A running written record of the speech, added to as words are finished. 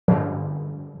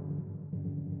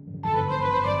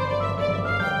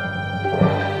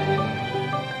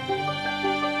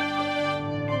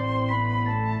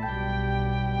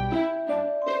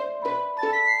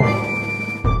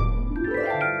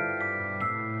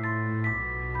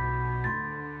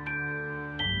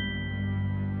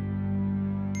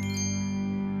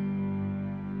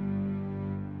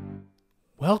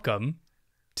welcome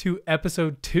to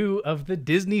episode 2 of the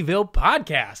Disneyville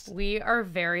podcast. We are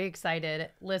very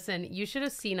excited. Listen, you should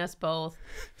have seen us both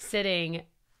sitting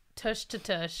tush to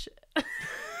tush,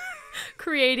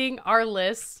 creating our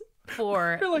lists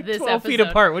for We're like this 12 episode. feet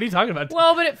apart. What are you talking about?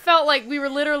 Well, but it felt like we were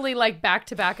literally like back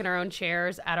to back in our own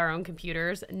chairs at our own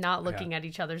computers, not looking at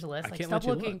each other's lists. I Like, can't stop let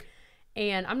you looking. look.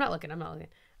 And I'm not looking.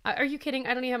 Are you kidding?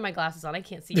 I don't even have my glasses on. I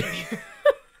can't see you.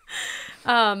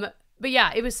 But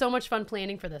yeah, it was so much fun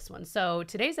planning for this one. So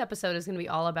today's episode is going to be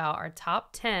all about our top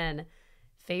 10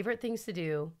 favorite things to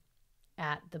do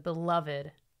at the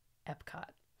beloved Epcot.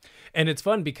 And it's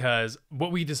fun because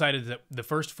what we decided is that the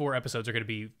first 4 episodes are going to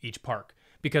be each park,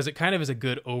 because it kind of is a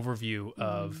good overview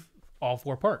of all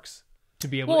 4 parks to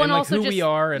be able and like who we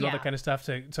are and all that kind of stuff.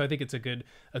 So I think it's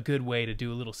a good way to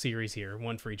do a little series here,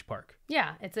 one for each park.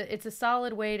 Yeah, it's a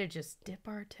solid way to just dip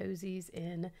our toesies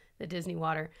in the Disney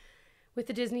water with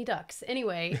the Disney ducks.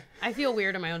 Anyway, I feel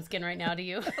weird in my own skin right now. Do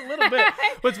you? A little bit.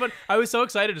 What's fun? I was so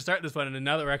excited to start this one, and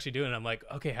now that we're actually doing it, I'm like,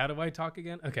 okay, how do I talk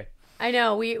again? Okay. I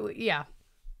know. Yeah.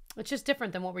 It's just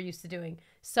different than what we're used to doing.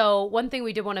 So one thing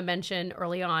we did want to mention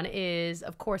early on is,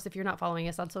 of course, if you're not following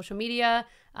us on social media,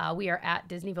 we are at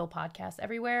Disneyville Podcast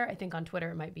everywhere. I think on Twitter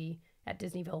it might be at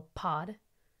Disneyville Pod.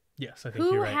 Yes, I think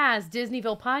Who you're right. has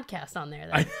Disneyville Podcast on there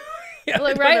then? Yeah,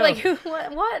 like, right? Like,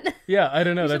 what? Yeah, I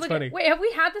don't know. That's funny. Wait, have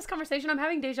we had this conversation? I'm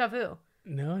having deja vu.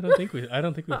 No, I don't think we've had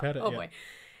it yet. Boy.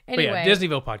 Anyway. But yeah,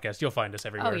 Disneyville Podcast. You'll find us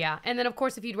everywhere. Oh, yeah. And then, of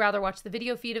course, if you'd rather watch the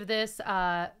video feed of this,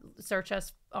 search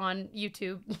us on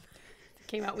YouTube.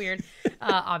 Came out weird.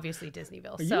 Obviously,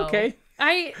 Disneyville. Are you okay?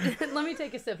 Let me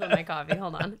take a sip of my coffee.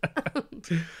 Hold on.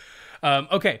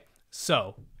 Okay,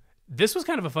 so this was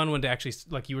kind of a fun one to actually,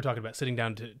 like you were talking about, sitting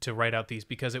down to write out these,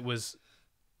 because it was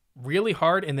really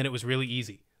hard and then it was really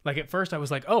easy. Like at first I was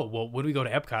like, oh, well, when we go to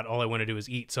Epcot, all I want to do is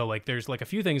eat. So like there's like a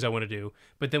few things I want to do.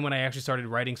 But then when I actually started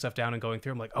writing stuff down and going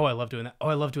through, I'm like, oh, I love doing that. Oh,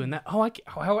 I love doing that.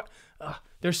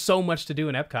 There's so much to do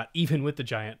in Epcot, even with the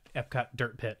giant Epcot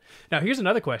dirt pit. Now, here's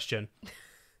another question.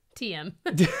 TM.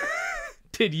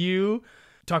 Did you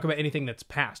talk about anything that's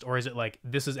past, or is it like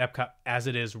this is Epcot as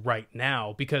it is right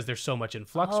now because there's so much in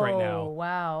flux right now? Oh,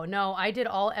 wow. No, I did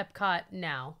all Epcot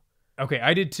now. Okay,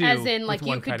 I did too. As in, like,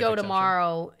 you could go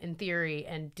tomorrow in theory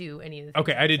and do any of the things.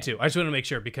 Okay, I did too. I just want to make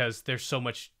sure because there's so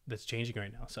much that's changing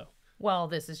right now. So. Well,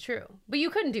 this is true. But you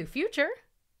couldn't do future.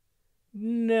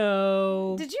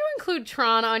 No. Did you include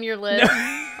Tron on your list?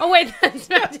 No. Oh, wait, that's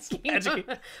Magic Kingdom.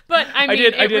 But, I mean,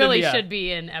 it really should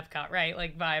be in Epcot, right?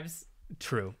 Like, vibes.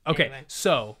 True. Okay, anyway.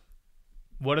 So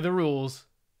what are the rules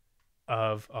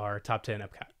of our top 10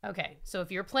 Epcot? Okay, so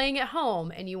if you're playing at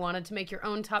home and you wanted to make your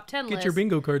own top 10 list. Get your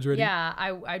bingo cards ready. Yeah,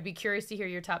 I'd be curious to hear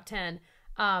your top 10.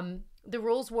 The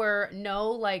rules were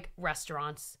no, like,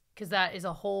 restaurants, because that is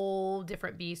a whole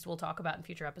different beast we'll talk about in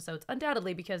future episodes,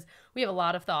 undoubtedly, because we have a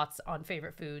lot of thoughts on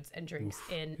favorite foods and drinks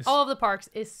in all of the parks,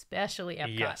 especially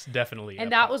Epcot. Yes, definitely.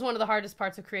 And that was one of the hardest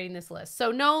parts of creating this list.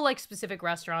 So no, like, specific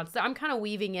restaurants. I'm kind of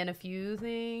weaving in a few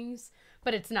things,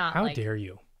 but it's not How dare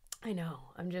you? I know.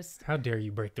 I'm just... How dare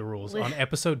you break the rules on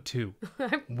episode 2?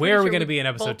 Where are we going to be in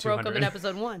episode 200? Broke them in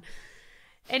episode 1.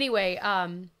 Anyway,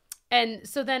 and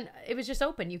so then it was just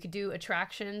open. You could do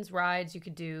attractions, rides. You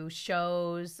could do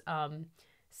shows.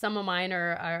 Some of mine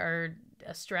are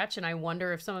a stretch, and I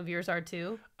wonder if some of yours are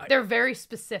too. They're very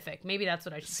specific. Maybe that's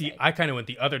what I should say. I kind of went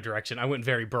the other direction. I went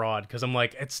very broad because I'm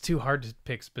like, it's too hard to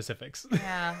pick specifics.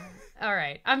 Yeah. All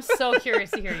right. I'm so curious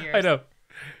to hear yours. I know.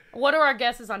 What are our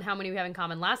guesses on how many we have in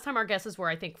common? Last time our guesses were,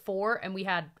 I think, 4, and we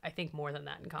had, I think, more than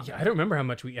that in common. Yeah, I don't remember how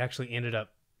much we actually ended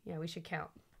up Yeah, we should count.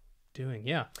 doing.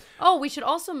 Yeah. Oh, we should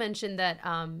also mention that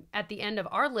at the end of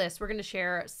our list, we're going to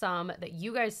share some that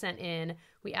you guys sent in.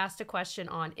 We asked a question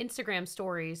on Instagram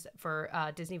stories for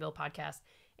Disneyville Podcast,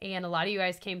 and a lot of you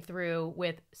guys came through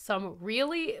with some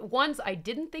really ones I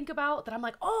didn't think about that I'm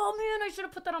like, oh man, I should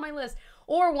have put that on my list.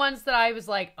 Or ones that I was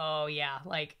like, oh yeah,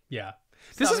 like... Yeah.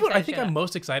 This is what I think I'm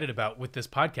most excited about with this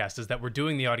podcast, is that we're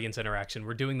doing the audience interaction.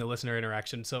 We're doing the listener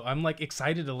interaction. So I'm like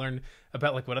excited to learn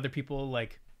about like what other people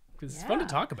like, because it's fun to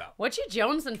talk about. What you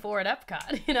jonesing for at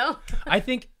Epcot, you know? I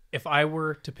think if I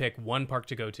were to pick one park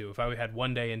to go to, if I had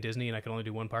one day in Disney and I could only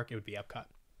do one park, it would be Epcot.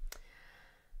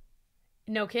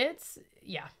 No kids?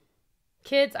 Yeah.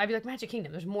 Kids, I'd be like, Magic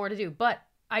Kingdom, there's more to do. But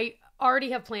I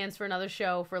already have plans for another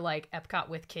show for like Epcot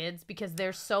with kids, because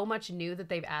there's so much new that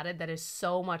they've added that is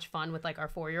so much fun with like our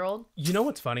 4-year-old. You know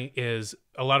what's funny is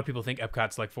a lot of people think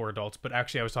Epcot's like for adults, but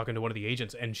actually I was talking to one of the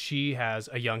agents and she has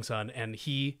a young son and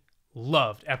he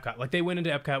loved Epcot. Like they went into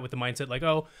Epcot with the mindset like,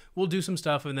 oh, we'll do some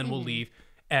stuff and then we'll leave.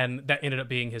 And that ended up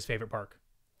being his favorite park.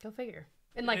 Go figure.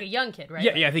 And like a young kid, right?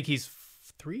 Yeah, yeah. I think he's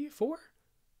 3, 4.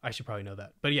 I should probably know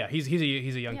that. But yeah, he's a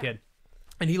young kid.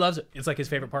 And he loves it. It's like his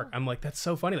favorite park. I'm like, that's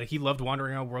so funny. Like he loved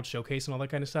wandering around World Showcase and all that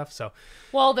kind of stuff. So,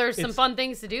 well, there's some fun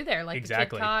things to do there, like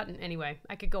exactly. the Kid Cot. And anyway,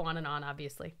 I could go on and on,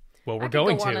 obviously. Well, we're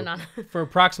going to for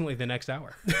approximately the next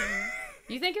hour.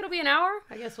 You think it'll be an hour?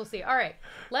 I guess we'll see. All right,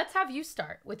 let's have you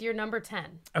start with your number 10.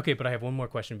 Okay, but I have one more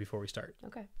question before we start.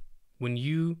 Okay. When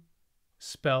you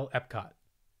spell Epcot,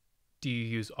 do you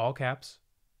use all caps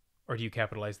or do you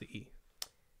capitalize the E?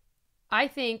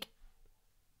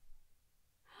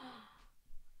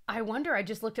 I wonder, I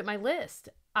just looked at my list.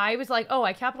 I was like, oh,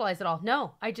 I capitalized it all.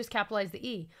 No, I just capitalized the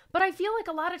E. But I feel like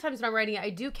a lot of times when I'm writing it, I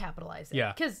do capitalize it.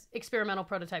 Yeah. Because experimental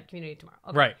prototype community tomorrow.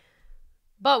 Okay. Right.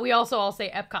 But we also all say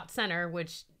Epcot Center,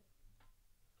 which,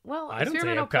 well, I don't say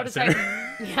experimental Epcot prototype.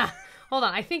 Center. Yeah. Hold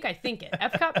on. I think it.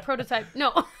 Epcot prototype.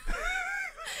 No.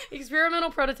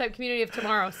 Experimental prototype community of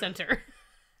tomorrow center.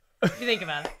 If you think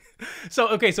about it.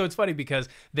 So it's funny because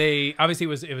they obviously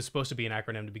it was supposed to be an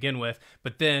acronym to begin with,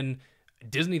 but then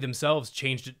Disney themselves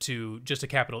changed it to just a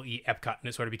capital E, Epcot, and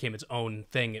it sort of became its own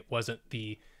thing. It wasn't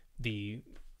the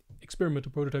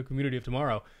experimental prototype community of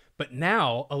tomorrow. But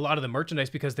now a lot of the merchandise,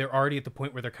 because they're already at the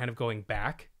point where they're kind of going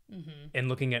back and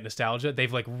looking at nostalgia,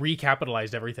 they've like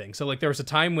recapitalized everything. So like there was a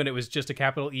time when it was just a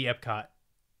capital E, Epcot,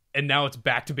 and now it's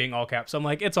back to being all caps. So I'm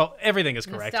like, everything is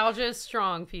correct. Nostalgia is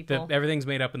strong, people. Everything's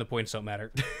made up and the points don't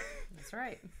matter. That's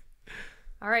right.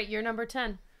 All right, you're number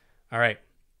 10. All right.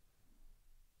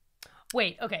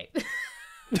 Wait, okay.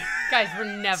 Guys, we're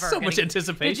never so much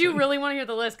anticipation. Did you really want to hear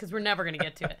the list? Because we're never going to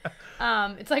get to it.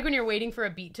 It's like when you're waiting for a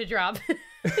beat to drop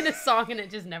in a song and it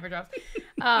just never drops.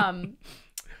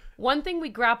 One thing we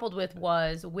grappled with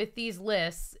was with these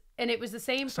lists, and it was the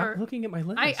same Stop looking at my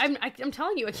list. I'm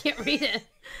telling you, I can't read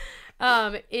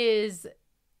it. Is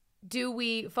do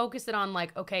we focus it on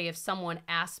like, okay, if someone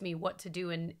asked me what to do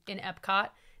in Epcot,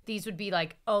 these would be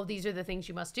like, oh, these are the things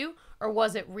you must do? Or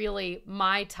was it really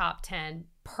my top 10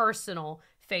 personal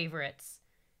favorites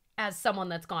as someone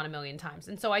that's gone a million times?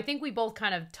 And so I think we both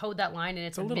kind of towed that line, and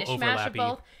it's a mishmash of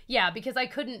both. Yeah, because I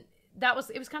couldn't, it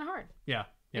was kind of hard. Yeah.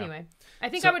 Anyway, I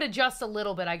think I would adjust a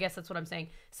little bit. I guess that's what I'm saying.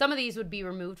 Some of these would be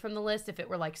removed from the list if it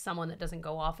were like someone that doesn't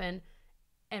go often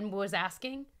and was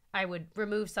asking. I would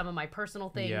remove some of my personal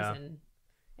things. Yeah. And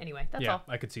anyway, that's all.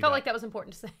 I could see Felt that. like that was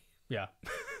important to say. Yeah.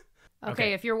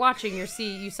 Okay, if you're watching,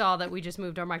 you saw that we just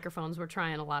moved our microphones. We're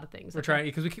trying a lot of things. We're trying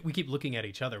because we keep looking at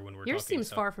each other when we're Yours talking.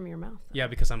 seems far from your mouth. Though. Yeah,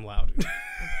 because I'm loud. Okay.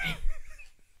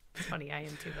 It's funny, I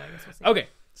am too, but I guess we'll see. Okay,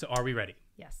 so are we ready?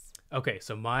 Yes. Okay,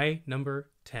 so my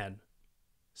number 10,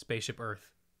 Spaceship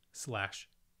Earth /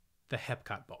 the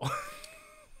Epcot ball.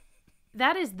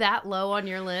 That is that low on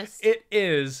your list? It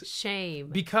is. Shame.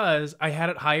 Because I had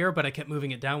it higher, but I kept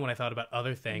moving it down when I thought about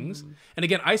other things. And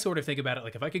again, I sort of think about it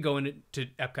like if I could go into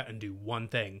Epcot and do one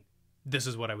thing, this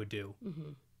is what I would do.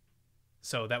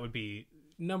 So that would be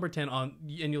number 10 on,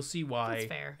 and you'll see why. That's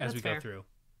fair. As we fair. go through.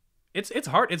 It's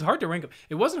hard. It's hard to rank them.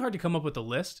 It wasn't hard to come up with a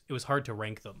list. It was hard to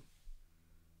rank them.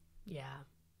 Yeah,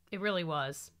 it really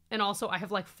was. And also, I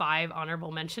have like 5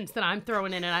 honorable mentions that I'm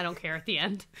throwing in, and I don't care at the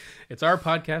end. It's our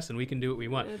podcast, and we can do what we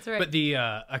want. That's right. But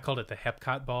I called it the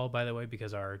Epcot ball, by the way,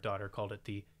 because our daughter called it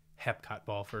the Epcot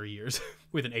ball for years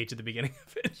with an H at the beginning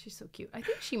of it. She's so cute. I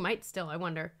think she might still. I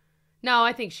wonder. No,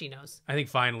 I think she knows. I think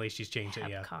finally she's changed it. Epcot.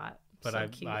 Yeah. But so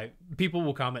cute. People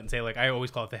will comment and say like, I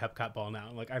always call it the Epcot ball now.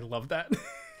 I'm like, I love that.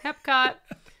 Epcot.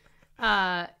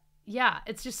 Yeah,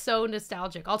 it's just so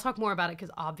nostalgic. I'll talk more about it because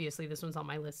obviously this one's on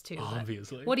my list too.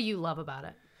 Obviously. What do you love about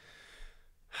it?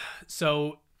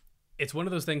 So it's one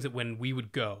of those things that when we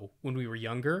would go, when we were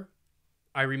younger,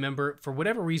 I remember for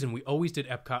whatever reason, we always did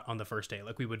Epcot on the first day.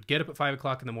 Like we would get up at 5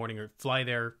 o'clock in the morning or fly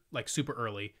there like super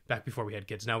early back before we had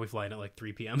kids. Now we fly in at like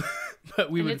 3 p.m. But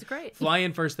it's great. Fly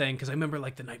in first thing. Cause I remember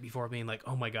like the night before being like,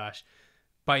 oh my gosh,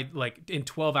 by like in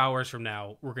 12 hours from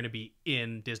now, we're going to be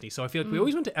in Disney. So I feel like we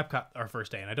always went to Epcot our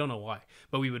first day, and I don't know why,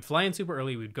 but we would fly in super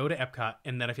early. We'd go to Epcot,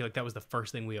 and then I feel like that was the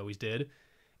first thing we always did.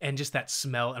 And just that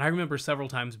smell. And I remember several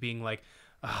times being like,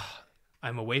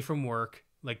 I'm away from work.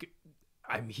 Like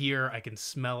I'm here. I can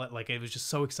smell it. Like it was just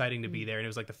so exciting to be there. And it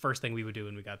was like the first thing we would do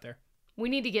when we got there. We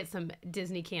need to get some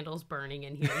Disney candles burning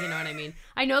in here. You know what I mean?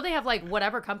 I know they have like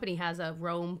whatever company has a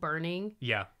Rome burning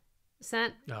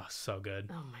scent. Oh, so good.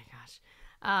 Oh my gosh.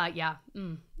 Yeah,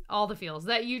 all the feels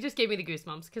that you just gave me the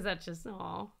goosebumps because that's just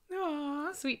aww,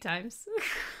 sweet times.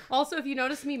 Also, if you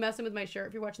notice me messing with my shirt,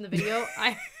 if you're watching the video, I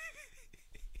have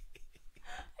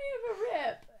a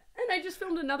rip, and I just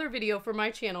filmed another video for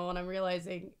my channel, and I'm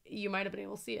realizing you might have been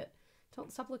able to see it.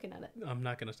 Don't stop looking at it. I'm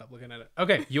not gonna stop looking at it.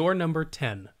 Okay, your number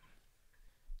 10.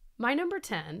 My number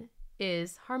 10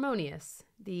 is Harmonious,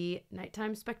 the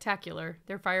nighttime spectacular,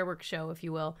 their fireworks show, if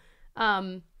you will.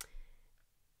 One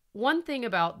thing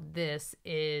about this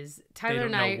is Tyler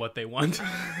and I... They don't know what they want.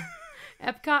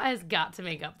 Epcot has got to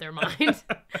make up their mind.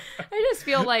 I just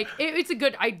feel like it's a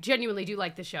good... I genuinely do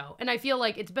like the show. And I feel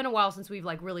like it's been a while since we've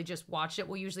like really just watched it.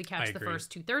 We'll usually catch the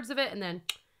first 2/3 of it and then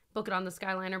book it on the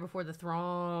Skyliner before the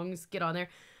throngs get on there.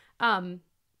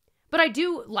 But I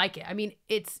do like it. I mean,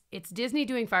 it's Disney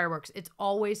doing fireworks. It's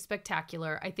always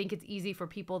spectacular. I think it's easy for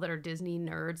people that are Disney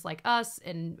nerds like us,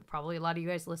 and probably a lot of you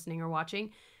guys listening or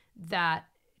watching, that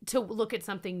to look at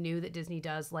something new that Disney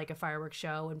does, like a fireworks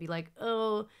show, and be like,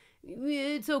 oh,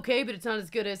 it's okay, but it's not as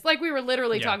good as, like we were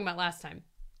literally talking about last time.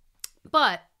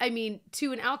 But, I mean,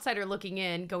 to an outsider looking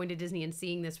in, going to Disney and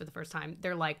seeing this for the first time,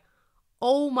 they're like,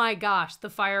 oh my gosh, the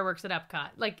fireworks at Epcot.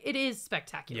 Like, it is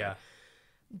spectacular. Yeah.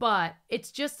 But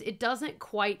it's just, it doesn't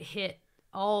quite hit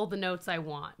all the notes I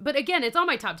want. But again, it's on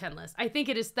my top 10 list. I think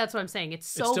it is, that's what I'm saying. It's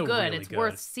so good. Really it's good.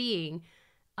 Worth seeing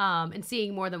and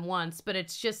seeing more than once. But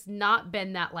it's just not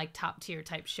been that like top tier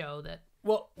type show that.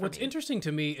 Well, what's interesting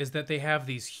to me is that they have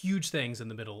these huge things in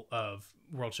the middle of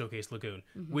World Showcase Lagoon,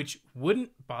 which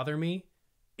wouldn't bother me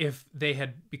if they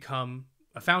had become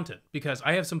a fountain. Because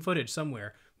I have some footage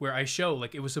somewhere where I show,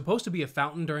 like, it was supposed to be a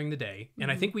fountain during the day,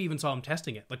 and I think we even saw them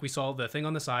testing it. Like, we saw the thing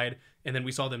on the side, and then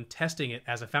we saw them testing it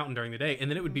as a fountain during the day, and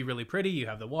then it would be really pretty. You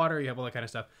have the water, you have all that kind of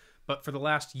stuff. But for the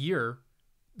last year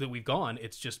that we've gone,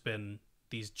 it's just been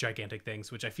these gigantic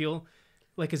things, which I feel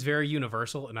like is very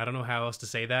Universal, and I don't know how else to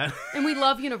say that. And we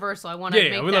love Universal. I want to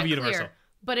make we that love Universal. Clear.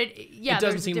 But it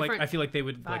doesn't seem like, I feel like they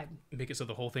would like make it so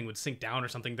the whole thing would sink down or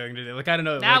something during the day. Like, I don't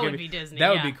know. That like, would be Disney.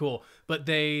 That would be cool. But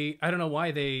I don't know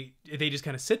why they just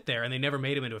kind of sit there and they never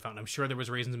made him into a fountain. I'm sure there was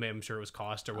reasons. Maybe I'm sure it was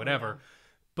cost or whatever.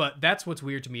 But that's what's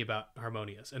weird to me about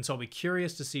Harmonious. And so I'll be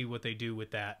curious to see what they do with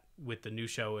that, with the new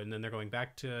show. And then they're going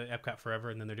back to Epcot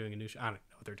Forever, and then they're doing a new show. I don't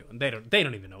know what they're doing. They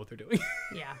don't even know what they're doing.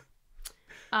 Yeah.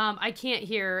 I can't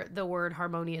hear the word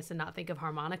harmonious and not think of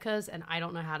harmonicas, and I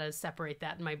don't know how to separate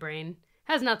that in my brain.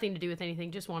 Has nothing to do with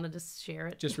anything. Just wanted to share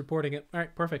it. Just reporting it. All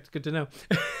right, perfect. Good to know.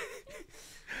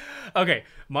 Okay,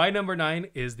 my number 9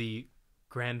 is the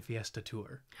Grand Fiesta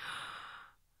Tour.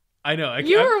 I know.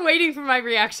 You were waiting for my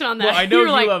reaction on that. Well, I know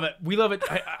you love it. We love it.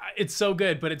 It's so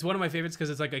good, but it's one of my favorites because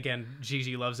it's like, again,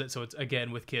 Gigi loves it. So it's,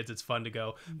 again, with kids, it's fun to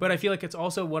go. But I feel like it's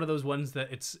also one of those ones that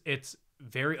it's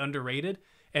very underrated.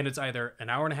 And it's either an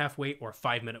hour and a half wait or a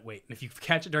 5-minute wait. And if you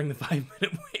catch it during the 5-minute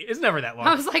wait, it's never that long.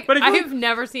 I was like, but I have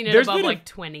never seen it above like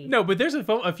 20. No, but there's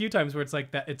a few times where it's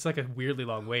like that. It's like a weirdly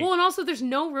long wait. Well, and also there's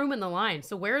no room in the line.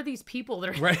 So where are these people that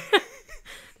are... Right.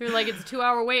 They're like, it's a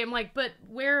 2-hour wait. I'm like, but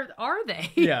where are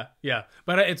they? Yeah.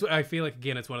 But I feel like,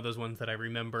 again, it's one of those ones that I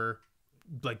remember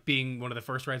like being one of the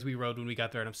first rides we rode when we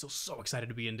got there, and I'm still so excited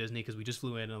to be in Disney because we just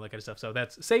flew in and all that kind of stuff. So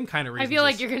that's same kind of reason. I feel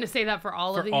like you're going to say that for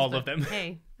all of these. For all of them.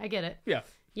 Hey, I get it. Yeah.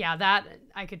 Yeah, that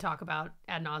I could talk about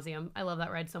ad nauseum. I love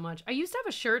that ride so much. I used to have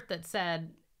a shirt that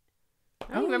said,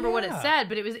 I don't remember what it said,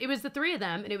 but it was the 3 of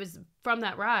them, and it was from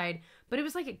that ride. But it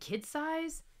was like a kid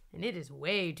size, and it is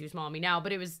way too small on me now.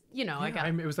 But it was, I got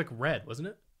it was like red, wasn't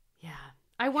it? Yeah.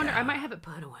 I wonder. I might have it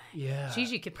put away. Yeah.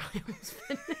 Gigi could probably almost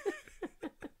fit it.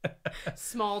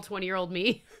 Small 20-year-old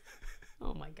me.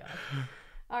 Oh my god.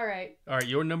 All right.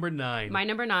 Your number 9. My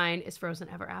number 9 is Frozen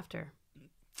Ever After.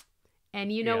 And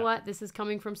you know what? This is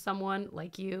coming from someone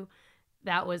like you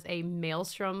that was a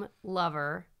Maelstrom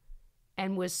lover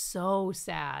and was so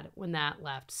sad when that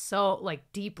left. So, like,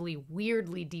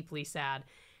 weirdly deeply sad.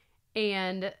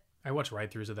 And I watch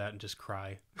ride-throughs of that and just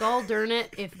cry. Gall darn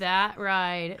it, if that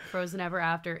ride, Frozen Ever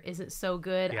After, isn't so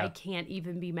good, I can't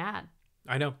even be mad.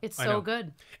 I know. It's so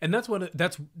good. And that's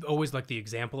always like the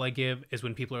example I give is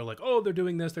when people are like, oh, they're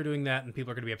doing this, they're doing that, and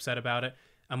people are going to be upset about it.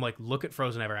 I'm like, look at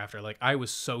Frozen Ever After. Like, I was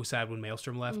so sad when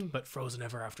Maelstrom left, but Frozen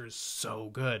Ever After is so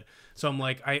good. So I'm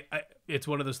like, it's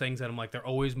one of those things that I'm like, they're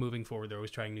always moving forward. They're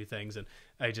always trying new things. And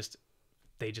they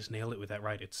just nailed it with that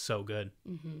ride. It's so good.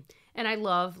 Mm-hmm. And I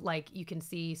love, like, you can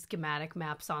see schematic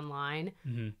maps online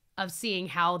of seeing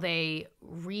how they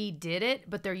redid it,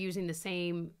 but they're using the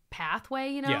same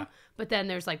pathway, Yeah. But then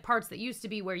there's like parts that used to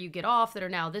be where you get off that are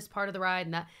now this part of the ride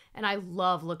and that. And I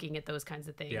love looking at those kinds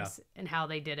of things and how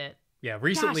they did it. Yeah,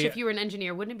 recently... Gosh, if you were an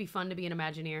engineer, wouldn't it be fun to be an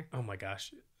Imagineer? Oh my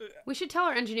gosh. We should tell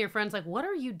our engineer friends, like, what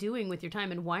are you doing with your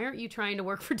time and why aren't you trying to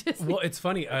work for Disney? Well, it's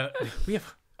funny. We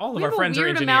have... All of our friends are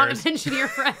engineers. We have a weird amount of engineer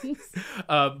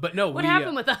friends. But no, what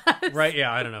happened with us? Right?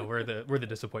 Yeah, I don't know. We're the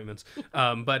disappointments.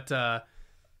 But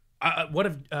one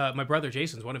of my brother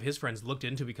Jason's one of his friends looked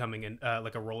into becoming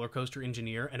like a roller coaster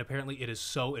engineer, and apparently it is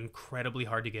so incredibly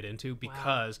hard to get into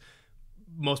because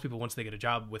most people, once they get a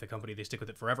job with a company, they stick with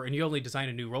it forever. And you only design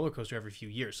a new roller coaster every few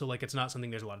years. So like, it's not something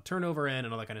there's a lot of turnover in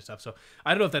and all that kind of stuff. So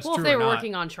I don't know if that's true or not. Well, if they were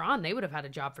working on Tron, they would have had a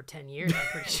job for 10 years, I'm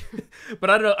pretty sure. But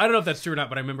I don't know if that's true or not,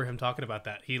 but I remember him talking about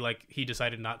that. He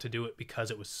decided not to do it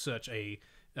because it was such a,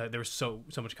 there was so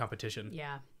much competition.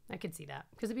 Yeah, I could see that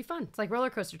because it'd be fun. It's like Roller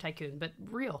Coaster Tycoon, but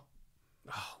real.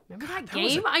 Oh, remember God, that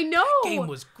game? I know. That game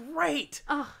was great.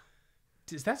 Oh.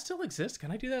 Does that still exist?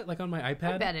 Can I do that like on my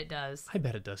iPad? I bet it does. I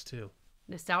bet it does too.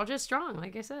 Nostalgia is strong,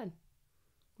 like I said.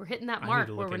 We're hitting that mark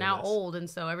where we're now old, and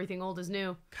so everything old is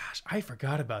new. Gosh, I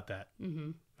forgot about that.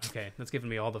 Mm-hmm. Okay, that's giving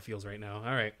me all the feels right now.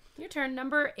 All right. Your turn,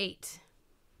 number 8.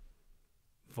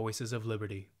 Voices of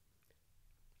Liberty.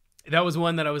 That was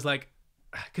one that I was like,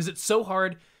 because it's so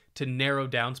hard to narrow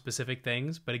down specific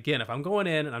things. But again, if I'm going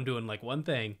in and I'm doing like one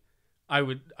thing,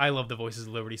 I love the Voices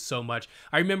of Liberty so much.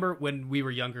 I remember when we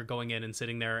were younger going in and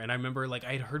sitting there, and I remember like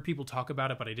I had heard people talk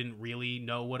about it, but I didn't really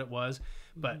know what it was.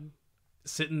 But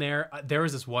sitting there, there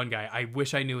was this one guy. I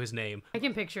wish I knew his name. I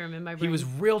can picture him in my brain. He was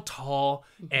real tall,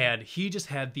 and he just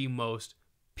had the most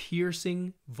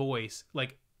piercing voice,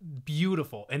 like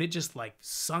beautiful, and it just like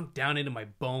sunk down into my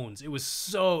bones. It was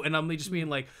so, and I'm just being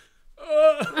like,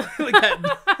 like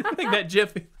that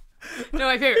GIF. No,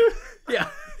 my favorite. Yeah.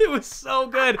 It was so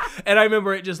good. And I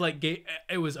remember it just like,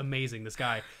 it was amazing, this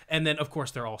guy. And then, of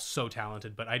course, they're all so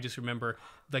talented. But I just remember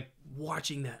like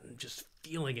watching that and just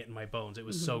feeling it in my bones. It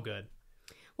was so good.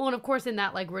 Well, and of course, in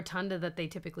that like rotunda that they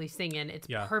typically sing in, it's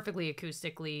perfectly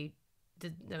acoustically.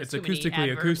 It's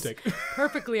acoustically acoustic.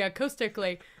 Perfectly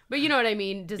acoustically. But you know what I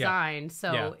mean? Designed.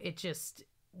 So it just,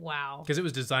 wow. Because it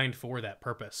was designed for that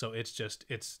purpose. So it's just,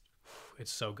 it's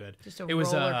so good. Just a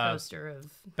roller coaster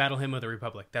of. Battle Hymn of the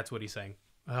Republic. That's what he's saying.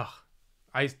 Ugh,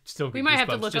 I still. We might have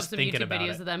to look up some YouTube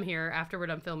videos of them here after we're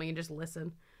done filming and just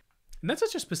listen. And that's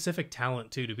such a specific talent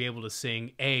too, to be able to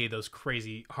sing those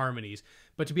crazy harmonies,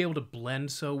 but to be able to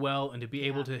blend so well and to be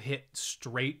able to hit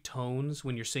straight tones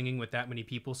when you're singing with that many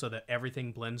people, so that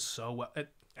everything blends so well.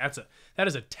 That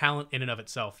is a talent in and of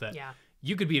itself. That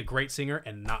you could be a great singer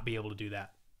and not be able to do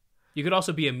that. You could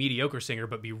also be a mediocre singer,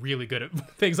 but be really good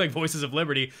at things like Voices of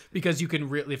Liberty, because you can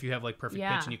really, if you have like perfect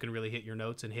pitch and you can really hit your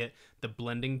notes and hit the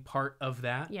blending part of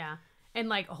that. Yeah. And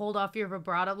like hold off your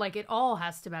vibrato. Like it all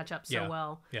has to match up so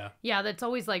well. Yeah. Yeah. That's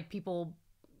always like people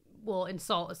will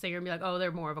insult a singer and be like, oh,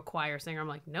 they're more of a choir singer. I'm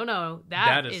like, no,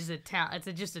 that is a talent.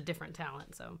 It's just a different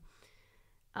talent. So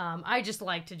I just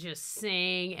like to just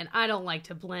sing, and I don't like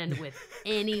to blend with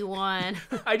anyone.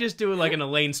 I just do like an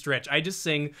Elaine Stritch. I just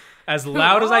sing as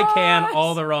loud as I can,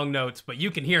 all the wrong notes, but you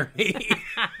can hear me.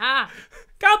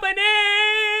 Company!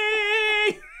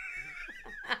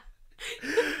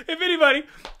 If anybody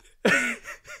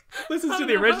listens to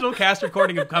the original cast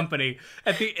recording of Company,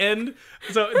 at the end,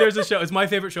 so there's a show, it's my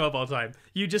favorite show of all time.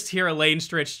 You just hear Elaine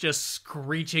Stritch just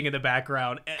screeching in the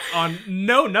background on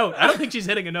no note. I don't think she's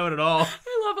hitting a note at all.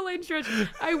 I love Elaine Stritch.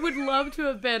 I would love to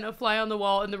have been a fly on the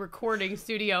wall in the recording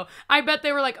studio. I bet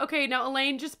they were like, okay, now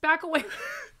Elaine, just back away.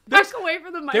 Back away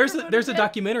from the microphone. There's a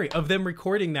documentary of them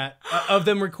recording that, of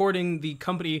them recording the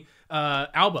Company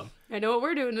album. I know what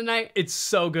we're doing tonight. It's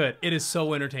so good. It is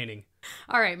so entertaining.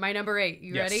 All right, my number 8.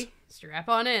 You ready? Strap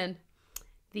on in.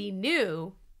 The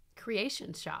new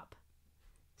Creation Shop.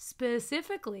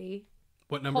 Specifically,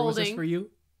 what number was this for you?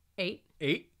 8.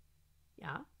 8?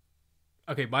 Yeah.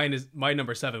 Okay, my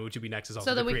number 7, which would be next, is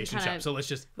also the Creation Shop. So let's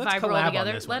collab together.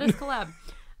 On this Let one. us collab.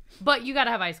 But you got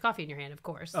to have iced coffee in your hand, of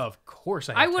course. Of course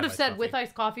I would have said with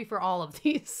iced coffee for all of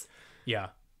these. Yeah.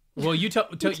 Well, you tell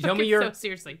me your... So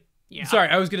seriously. Yeah. Sorry,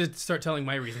 I was going to start telling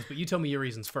my reasons, but you tell me your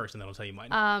reasons first, and then I'll tell you mine.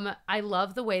 I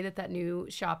love the way that new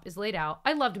shop is laid out.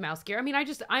 I loved mouse gear. I mean,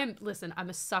 I'm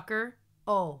a sucker.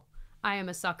 Oh, I am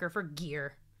a sucker for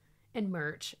gear and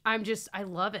merch. I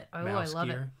love it. Oh, I love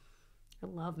it. I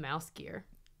love mouse gear.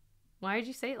 Why did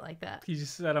you say it like that? You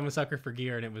just said I'm a sucker for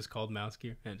gear, and it was called mouse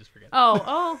gear. And just forget.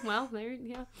 Oh, well, there,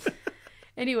 yeah.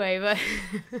 Anyway,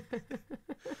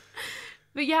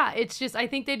 but yeah, it's just, I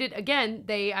think they did, again,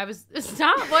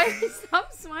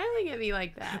 stop smiling at me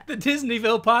like that. The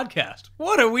Disneyville podcast.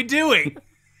 What are we doing?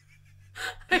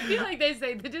 I feel like they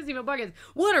say, the Disneyville podcast,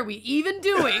 what are we even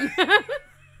doing? That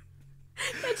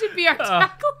should be our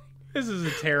tackle. This is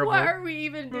a terrible. What are we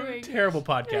even doing? Terrible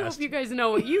podcast. I hope you guys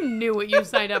know what you knew what you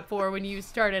signed up for when you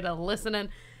started listening.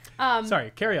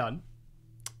 Sorry, carry on.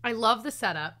 I love the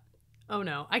setup. Oh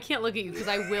no, I can't look at you because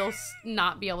I will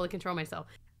not be able to control myself.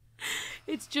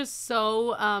 It's just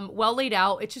so well laid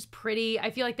out. It's just pretty. I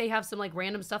feel like they have some like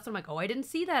random stuff that I'm like, oh, I didn't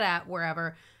see that at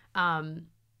wherever.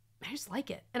 I just like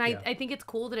it. And Yeah. I think it's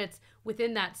cool that it's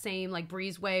within that same like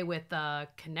breezeway with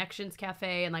Connections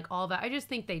Cafe and like all that. I just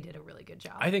think they did a really good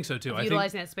job. I think so too. Of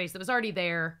utilizing that space that was already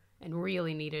there and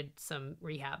really needed some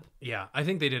rehab. Yeah, I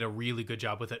think they did a really good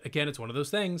job with it. Again, it's one of those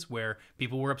things where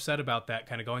people were upset about that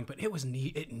kind of going, but it was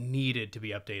it needed to be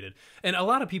updated. And a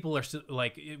lot of people are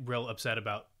like real upset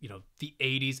about, you know, the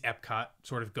 80s Epcot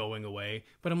sort of going away.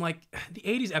 But I'm like, the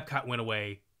 80s Epcot went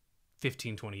away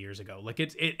 15, 20 years ago. Like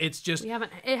it's just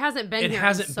it hasn't been here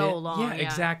in so long. Yeah,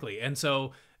 exactly. And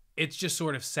so it's just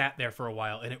sort of sat there for a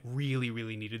while, and it really,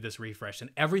 really needed this refresh. And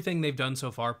everything they've done so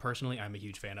far, personally, I'm a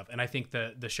huge fan of. And I think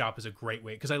the shop is a great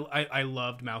way, because I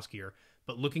loved Mouse Gear,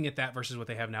 but looking at that versus what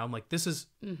they have now, I'm like, this is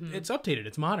it's updated,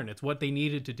 it's modern, it's what they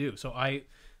needed to do. So I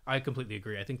completely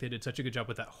agree. I think they did such a good job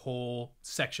with that whole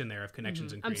section there of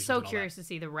connections and I'm creations. so curious to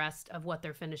see the rest of what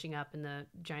they're finishing up in the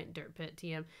giant dirt pit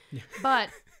TM. But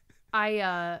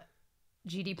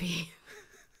GDP.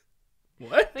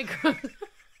 What?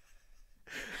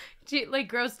 Like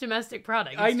gross domestic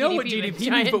product. I know what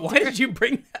GDP means, but why did you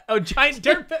bring that? Oh, giant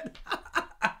dirt pit.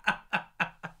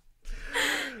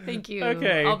 Thank you.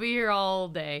 Okay. I'll be here all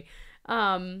day.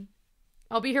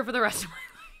 I'll be here for the rest of my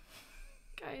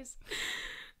life. Guys,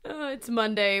 it's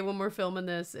Monday when we're filming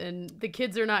this, and the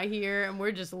kids are not here, and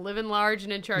we're just living large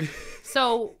and in charge.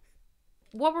 So,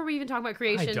 what were we even talking about?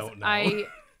 Creations? I don't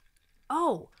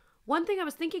know. One thing I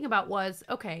was thinking about was,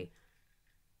 okay,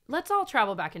 let's all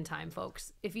travel back in time,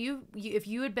 folks. If you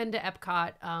had been to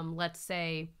Epcot, let's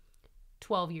say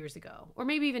 12 years ago, or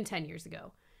maybe even 10 years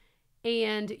ago,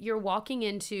 and you're walking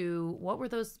into, what were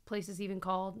those places even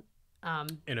called?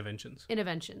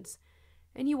 Interventions.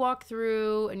 And you walk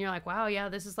through and you're like, wow, yeah,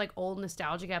 this is like old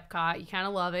nostalgic Epcot. You kind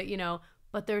of love it, you know,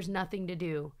 but there's nothing to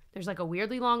do. There's like a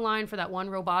weirdly long line for that one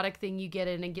robotic thing you get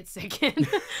in and get sick in.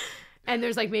 And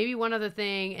there's like maybe one other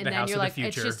thing. And then you're like,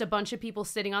 it's just a bunch of people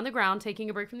sitting on the ground taking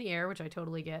a break from the air, which I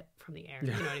totally get from the air.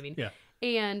 You know what I mean? Yeah.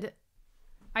 And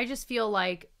I just feel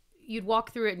like you'd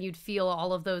walk through it and you'd feel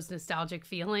all of those nostalgic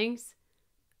feelings,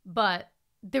 but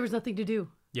there was nothing to do.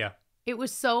 Yeah. It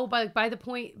was so, by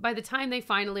the time they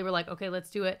finally were like, okay, let's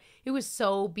do it, it was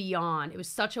so beyond. It was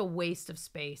such a waste of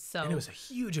space. So, and it was a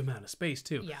huge amount of space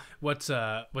too. Yeah. What's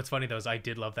funny though is I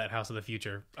did love that House of the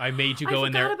Future. I made you go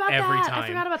in there every time. I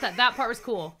forgot about that. That part was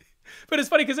cool. But it's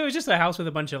funny because it was just a house with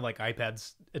a bunch of like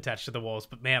iPads attached to the walls.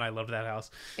 But man, I loved that house.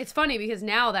 It's funny because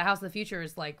now that House of the Future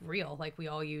is like real. Like we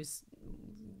all use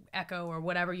Echo or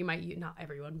whatever you might use. Not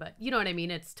everyone, but you know what I mean?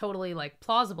 It's totally like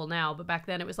plausible now. But back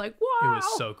then it was like, wow. It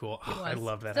was so cool. Oh, I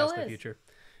love that House of the Future.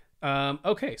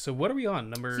 Okay, so what are we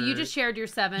on? So you just shared your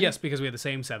 7. Yes, because we had the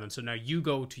same 7. So now you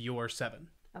go to your 7.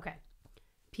 Okay.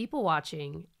 People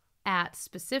watching at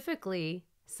specifically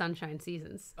Sunshine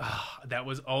Seasons. That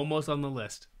was almost on the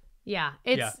list. Yeah,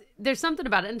 there's something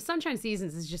about it. And Sunshine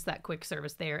Seasons is just that quick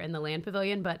service there in the Land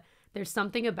Pavilion, but there's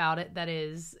something about it that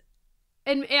is,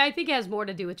 and I think it has more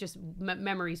to do with just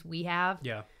memories we have.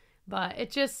 Yeah. But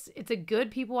it's a good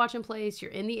people watching place.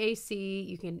 You're in the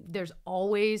AC. There's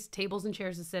always tables and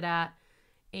chairs to sit at,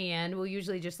 and we'll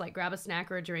usually just like grab a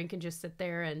snack or a drink and just sit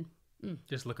there and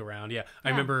just look around. Yeah. I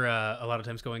remember a lot of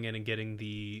times going in and getting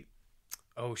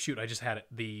I just had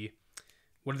it.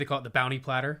 What do they call it? The bounty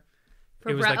platter.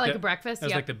 It was like a breakfast. It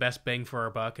was like the best bang for our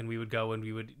buck, and we would go and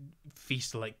we would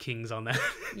feast like kings on that.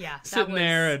 Yeah, sitting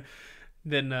there, and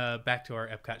then back to our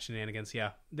Epcot shenanigans.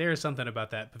 Yeah, there is something about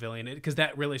that pavilion because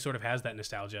that really sort of has that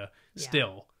nostalgia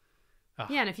still.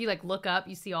 Yeah, and if you like look up,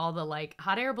 you see all the like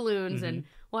hot air balloons, and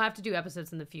we'll have to do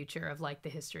episodes in the future of like the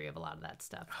history of a lot of that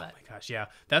stuff. But oh my gosh, yeah,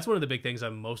 that's one of the big things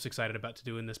I'm most excited about to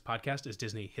do in this podcast is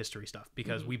Disney history stuff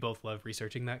because we both love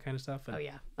researching that kind of stuff. And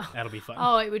that'll be fun.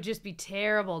 Oh, it would just be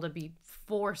terrible to be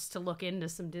forced to look into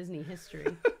some Disney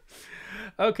history.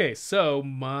 Okay, so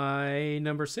my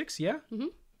number 6, yeah.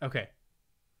 Okay,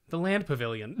 the Land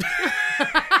Pavilion.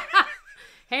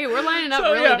 Hey, we're lining up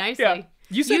really nicely. Yeah.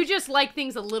 You just like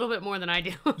things a little bit more than I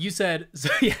do. You said,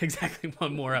 yeah, exactly.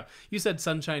 One more up. You said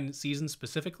Sunshine Season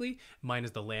specifically. Mine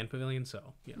is the Land Pavilion.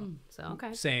 So, you know. So,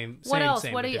 okay. Same. What else?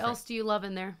 Same, what else do you love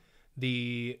in there?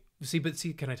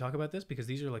 Can I talk about this? Because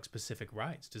these are like specific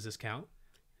rides. Does this count?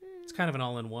 It's kind of an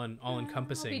all-in-one,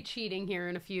 all-encompassing. I'll be cheating here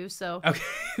in a few, so.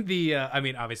 Okay.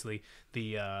 Obviously,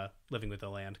 the Living with the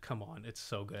Land. Come on, it's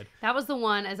so good. That was the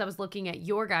one, as I was looking at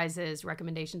your guys'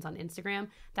 recommendations on Instagram,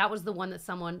 that was the one that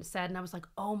someone said, and I was like,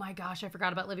 oh my gosh, I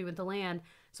forgot about Living with the Land.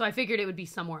 So I figured it would be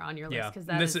somewhere on your list.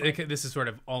 Yeah, this is sort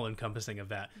of all-encompassing of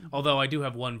that. Although I do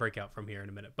have one breakout from here in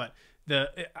a minute. But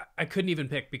I couldn't even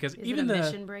pick because even the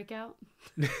mission breakout?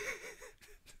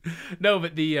 No,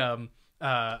 but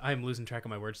I'm losing track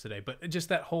of my words today, but just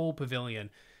that whole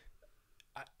pavilion,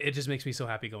 it just makes me so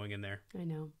happy going in there. I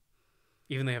know.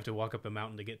 Even they have to walk up a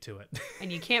mountain to get to it.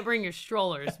 And you can't bring your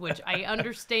strollers, which I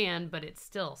understand, but it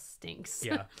still stinks.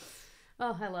 Yeah.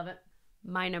 Oh, I love it.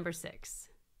 My number 6.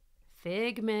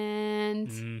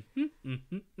 Figment.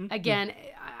 Again,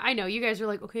 I know you guys are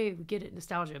like, okay, we get it,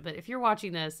 nostalgia. But if you're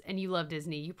watching this and you love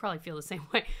Disney, you probably feel the same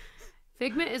way.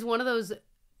 Figment is one of those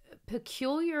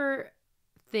peculiar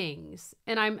things.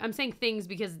 And I'm saying things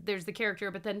because there's the character,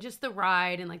 but then just the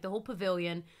ride and like the whole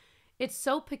pavilion. It's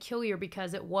so peculiar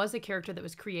because it was a character that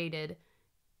was created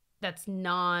that's a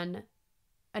non-movie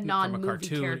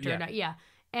character. Yeah.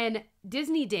 And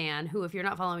Disney Dan, who, if you're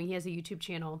not following, he has a YouTube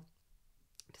channel.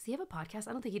 Does he have a podcast?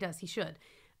 I don't think he does. He should.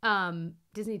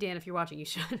 Disney Dan, if you're watching, you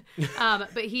should.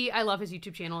 But I love his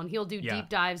YouTube channel, and he'll do deep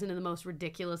dives into the most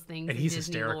ridiculous things and in he's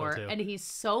Disney hysterical lore. too. And he's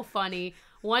so funny.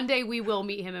 One day we will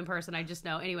meet him in person. I just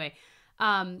know. Anyway,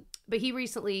 but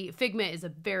Figment is a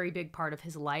very big part of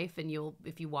his life, and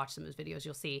if you watch some of his videos,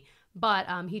 you'll see. But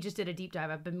he just did a deep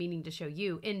dive. I've been meaning to show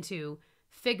you into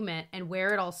Figment and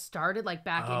where it all started, like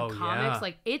back in comics. Yeah.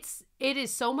 Like it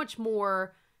is so much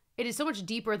more. It is so much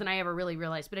deeper than I ever really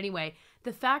realized. But anyway,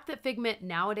 the fact that Figment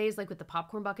nowadays, like with the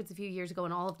popcorn buckets a few years ago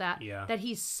and all of that, that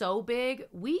he's so big,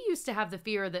 we used to have the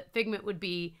fear that Figment would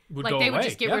they would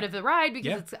just get rid of the ride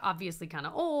because it's obviously kind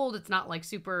of old. It's not like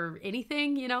super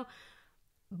anything, you know?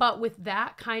 But with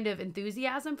that kind of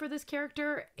enthusiasm for this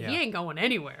character, he ain't going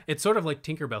anywhere. It's sort of like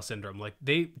Tinkerbell syndrome. Like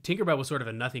Tinkerbell was sort of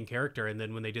a nothing character, and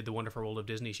then when they did the Wonderful World of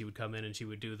Disney, she would come in and she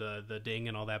would do the ding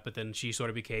and all that. But then she sort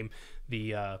of became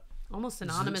the almost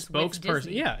synonymous spokesperson. with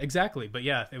Disney. Yeah, exactly. But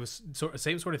yeah, it was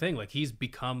same sort of thing. Like he's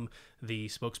become the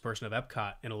spokesperson of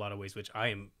Epcot in a lot of ways, which I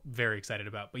am very excited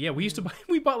about. But yeah,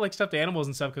 we bought like stuffed animals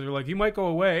and stuff because we're like, he might go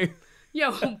away.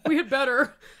 Yeah, we had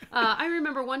better. I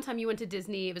remember one time you went to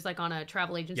Disney. It was like on a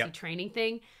travel agency training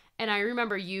thing. And I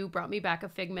remember you brought me back a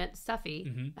Figment Stuffy.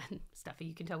 Mm-hmm. Stuffy,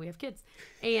 you can tell we have kids.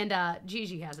 And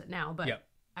Gigi has it now, but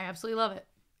I absolutely love it.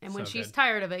 And when she's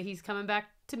tired of it, he's coming back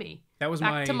to me. That was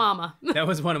back to Mama. That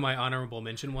was one of my honorable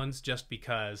mention ones, just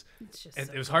because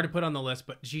it was hard to put on the list,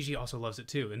 but Gigi also loves it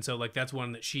too. And so like that's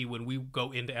one that when we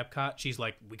go into Epcot, she's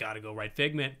like, we got to go ride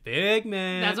Figment.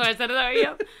 That's why I said it.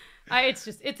 Yep.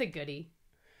 It's a goodie.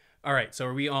 All right, so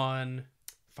are we on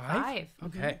 5?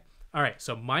 Okay. Mm-hmm. All right,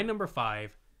 so my number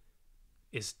 5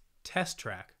 is Test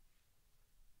Track,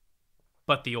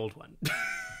 but the old one.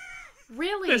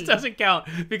 Really? This doesn't count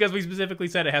because we specifically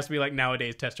said it has to be like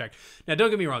nowadays Test Track. Now, don't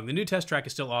get me wrong. The new Test Track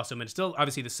is still awesome, and it's still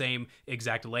obviously the same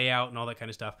exact layout and all that kind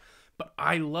of stuff. But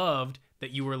I loved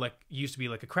that you used to be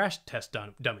like a crash test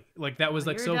dummy. Like that was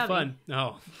like so fun.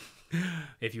 Oh,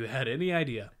 if you had any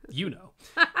idea, you know.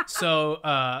 So,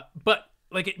 but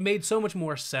like it made so much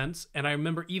more sense. And I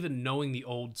remember even knowing the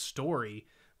old story,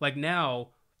 like now,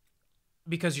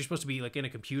 because you're supposed to be like in a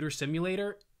computer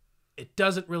simulator, it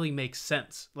doesn't really make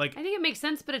sense. Like I think it makes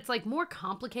sense, but it's like more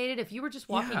complicated. If you were just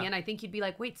walking in, I think you'd be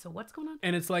like, wait, so what's going on?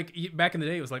 And it's like back in the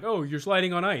day, it was like, oh, you're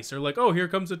sliding on ice, or like, oh, here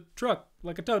comes a truck,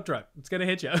 like a tow truck. It's going to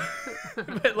hit you.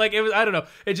 But like, it was, I don't know.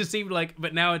 It just seemed like,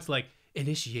 but now it's like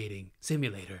initiating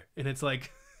simulator. And it's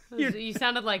like, you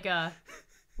sounded like,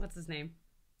 what's his name?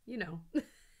 You know.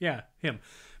 Yeah, him.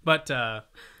 But I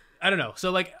don't know.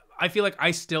 So like, I feel like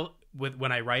I still,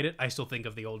 when I write it, I still think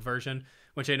of the old version,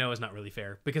 which I know is not really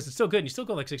fair because it's still good. And you still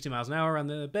go like 60 miles an hour on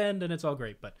the bend and it's all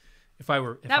great. But if I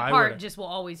were just will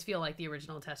always feel like the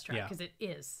original Test Track because it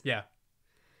is. Yeah.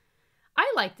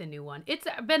 I like the new one. It's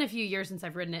been a few years since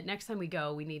I've ridden it. Next time we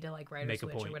go, we need to like ride a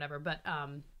switch or whatever. But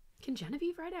can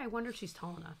Genevieve ride it? I wonder if she's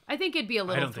tall enough. I think it'd be a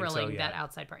little thrilling, that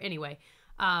outside part. Anyway,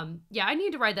 yeah, I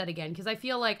need to ride that again because I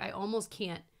feel like I almost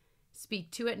can't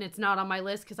speak to it and it's not on my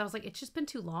list because I was like, it's just been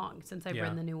too long since I've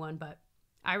ridden the new one. But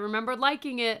I remembered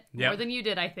liking it more than you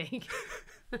did, I think.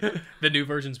 The new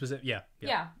version specific.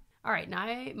 Yeah. All right.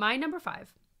 Now, my number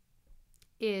 5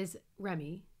 is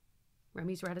Remy.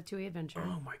 Remy's Ratatouille Adventure.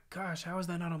 Oh my gosh. How is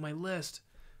that not on my list?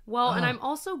 Well, and I'm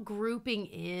also grouping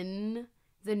in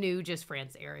the new Just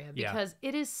France area because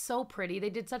it is so pretty. They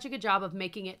did such a good job of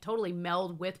making it totally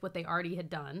meld with what they already had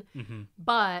done. Mm-hmm.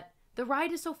 But the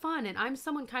ride is so fun. And I'm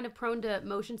someone kind of prone to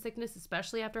motion sickness,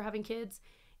 especially after having kids.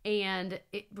 And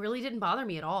it really didn't bother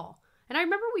me at all. And I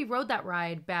remember we rode that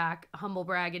ride back, humble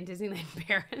brag, in Disneyland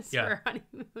Paris for our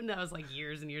honeymoon. That was like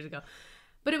years and years ago.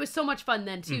 But it was so much fun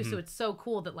then too. Mm-hmm. So it's so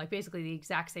cool that like basically the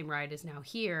exact same ride is now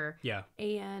here. Yeah.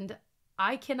 And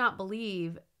I cannot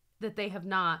believe that they have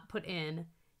not put in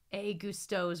a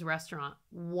Gusteau's restaurant.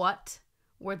 What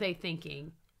were they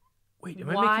thinking? Wait,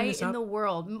 am I Why making this up? In the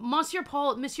world? Monsieur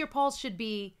Paul's should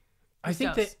be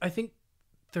Gusteau's. I think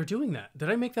they're doing that.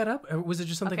 Did I make that up? Or was it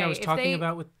just something I was talking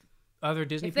about with other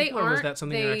Disney people? Or was that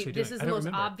something they're actually doing? This is the most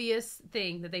obvious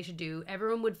thing that they should do.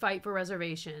 Everyone would fight for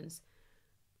reservations.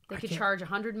 They could charge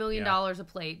 $100 million a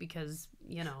plate because,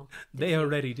 you know. They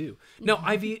already do. No,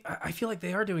 I feel like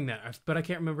they are doing that, but I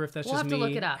can't remember if that's We'll just have to me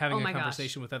look it up. having a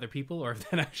conversation with other people, or if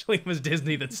that actually was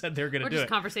Disney that said they're going to do Or it. just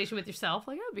conversation with yourself.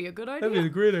 Like, that'd be a good idea. That'd be a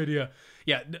great idea.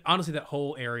 Yeah, honestly, that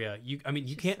whole area, you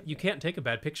can't take a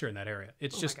bad picture in that area.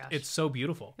 It's it's so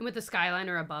beautiful. And with the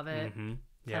Skyliner above it, 10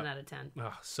 Yep. out of 10.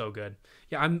 Oh, so good.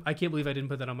 Yeah, I can't believe I didn't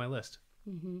put that on my list.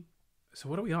 So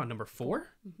what are we on? Number 4?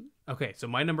 Okay, so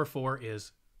my number 4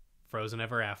 is Frozen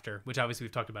Ever After, which obviously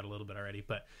we've talked about a little bit already,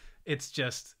 but it's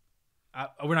just,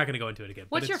 we're not going to go into it again.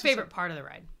 What's your favorite part of the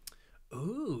ride?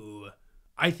 Ooh,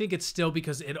 I think it's still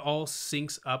because it all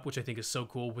syncs up, which I think is so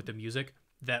cool with the music,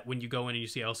 that when you go in and you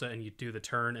see Elsa and you do the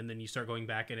turn and then you start going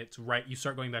back and it's right, you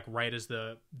start going back right as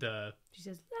the She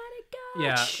says, let it go.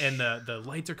 yeah, and the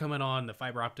lights are coming on, the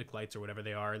fiber optic lights or whatever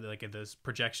they are, like those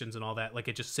projections and all that, like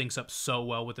it just syncs up so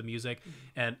well with the music,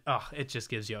 and it just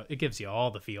gives you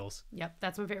all the feels. Yep,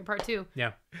 that's my favorite part too.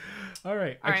 Yeah. All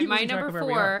right. My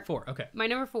number 4. Okay. My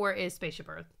number 4 is Spaceship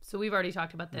Earth. So we've already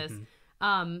talked about this.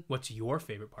 What's your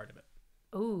favorite part of it?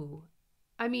 Ooh.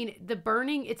 I mean, the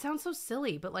burning, it sounds so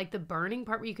silly, but like the burning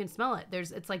part where you can smell it,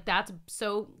 it's like that's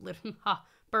so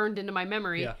burned into my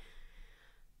memory. Yeah.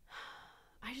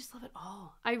 I just love it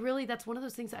all. That's one of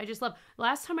those things that I just love.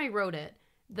 Last time I rode it,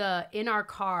 in our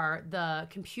car, the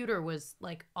computer was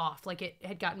like off, like it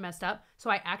had gotten messed up.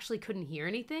 So I actually couldn't hear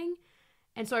anything.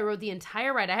 And so I rode the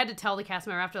entire ride. I had to tell the cast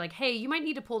member after, like, hey, you might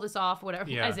need to pull this off,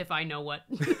 whatever, as if I know what.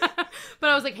 But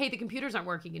I was like, hey, the computers aren't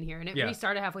working in here. And it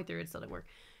restarted halfway through. It still didn't work.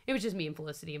 It was just me and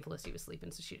Felicity was sleeping,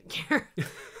 so she didn't care.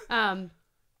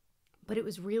 But it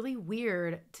was really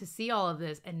weird to see all of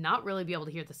this and not really be able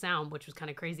to hear the sound, which was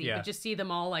kind of crazy. But just see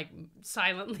them all like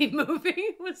silently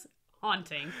moving was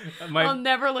haunting. I'll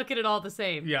never look at it all the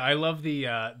same. Yeah, I love the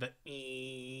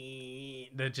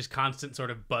just constant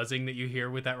sort of buzzing that you hear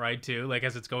with that ride too. Like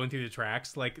as it's going through the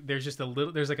tracks, like there's a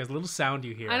little sound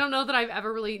you hear. I don't know that I've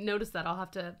ever really noticed that. I'll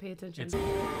have to pay attention.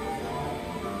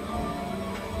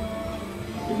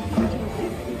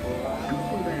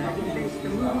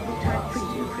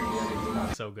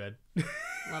 So good.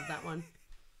 Love that one.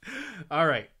 All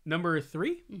right, number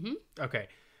 3. Okay,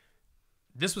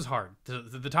 this was hard.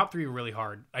 The top 3 were really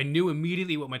hard. I knew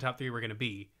immediately what my top 3 were going to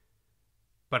be,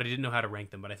 but I didn't know how to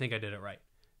rank them. But I think I did it right.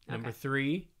 Number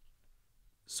 3,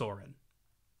 Soarin'.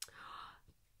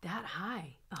 That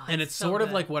high. Oh, and it's so sort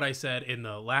of like what I said in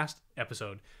the last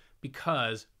episode,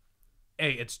 because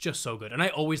it's just so good. And I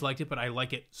always liked it, but I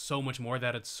like it so much more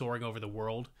that it's soaring over the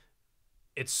world.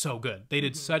 It's so good. They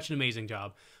did such an amazing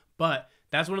job. But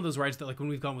that's one of those rides that, like, when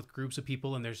we've gone with groups of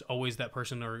people and there's always that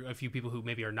person or a few people who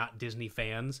maybe are not Disney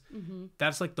fans,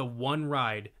 that's like the one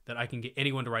ride that I can get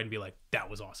anyone to ride and be like, that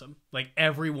was awesome. Like,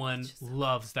 everyone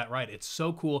loves that ride. It's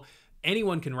so cool.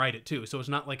 Anyone can ride it too, so it's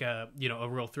not like a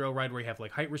real thrill ride where you have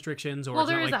like height restrictions. Or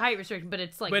there is a height restriction, but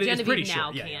it's like Genevieve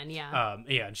now can,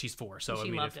 and she's 4, so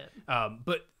she loved it.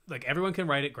 But like everyone can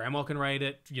ride it, grandma can ride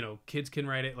it, kids can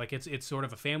ride it. Like it's sort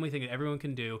of a family thing that everyone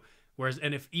can do. Whereas,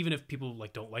 and even if people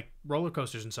like don't like roller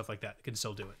coasters and stuff like that, can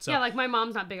still do it. So like my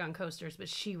mom's not big on coasters, but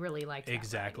she really liked that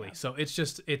exactly. Ride, So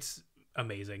it's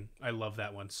amazing. I love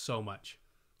that one so much.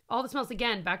 All the smells,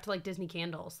 again, back to like Disney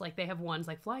candles. Like they have ones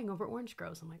like flying over orange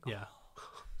groves. I'm like, oh. Yeah,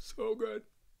 so good.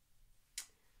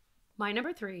 My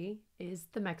number 3 is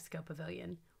the Mexico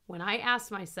Pavilion. When I asked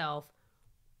myself,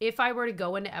 if I were to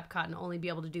go into Epcot and only be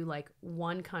able to do like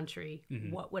one country,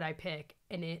 what would I pick?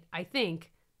 And I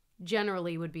think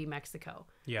generally would be Mexico.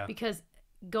 Yeah. Because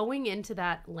going into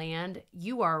that land,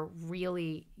 you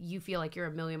feel like you're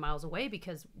a million miles away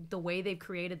because the way they've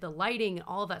created the lighting,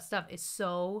 all of that stuff is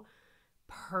so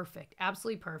perfect,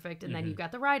 absolutely perfect. And then you've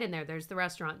got the ride in there. There's the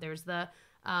restaurant. There's the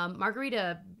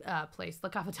margarita place, La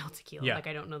Cafetal Tequila. Yeah. Like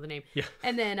I don't know the name. Yeah.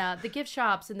 And then the gift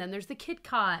shops, and then there's the Kit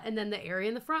Kat, and then the area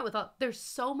in the front there's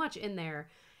so much in there.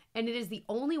 And it is the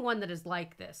only one that is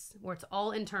like this, where it's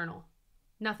all internal.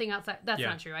 Nothing outside. That's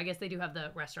not true. I guess they do have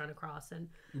the restaurant across, and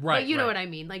but you know what I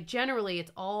mean. Like generally,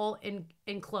 it's all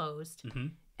enclosed,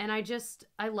 and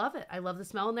I love it. I love the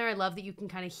smell in there. I love that you can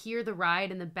kind of hear the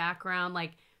ride in the background,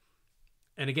 like.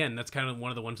 And again, that's kind of one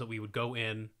of the ones that we would go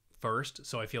in first.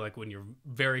 So I feel like when you're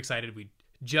very excited, we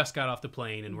just got off the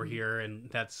plane and we're here, and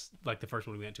that's like the first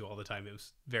one we went to all the time. It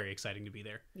was very exciting to be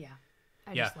there. Yeah.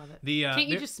 I just love it. Can't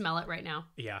you just smell it right now?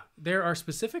 Yeah. There are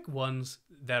specific ones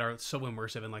that are so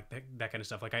immersive and like that kind of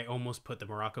stuff. Like I almost put the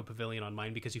Morocco Pavilion on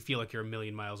mine because you feel like you're a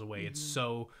million miles away. It's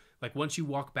so like once you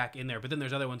walk back in there, but then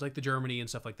there's other ones like the Germany and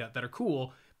stuff like that are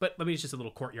cool. But I mean, it's just a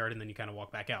little courtyard and then you kind of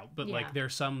walk back out. But like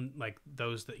there's some like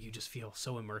those that you just feel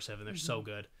so immersive and they're so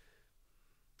good.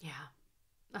 Yeah.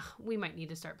 We might need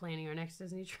to start planning our next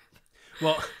Disney trip.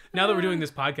 Well, now that we're doing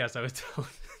this podcast, I was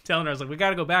telling her, I was like, we got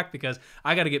to go back because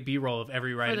I got to get B-roll of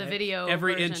every ride. For the video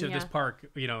every version, inch of this park,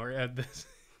 or this.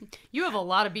 You have a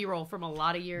lot of B-roll from a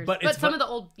lot of years. But some of the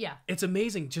old, It's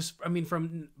amazing. Just,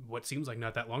 from what seems like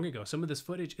not that long ago, some of this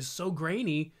footage is so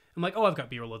grainy. I'm like, oh, I've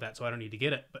got B-roll of that, so I don't need to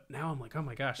get it. But now I'm like, oh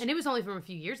my gosh. And it was only from a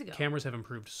few years ago. Cameras have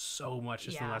improved so much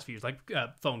just in the last few years. Like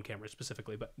phone cameras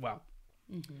specifically, but wow.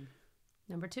 Mm-hmm.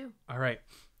 Number 2. All right.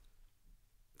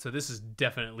 So this is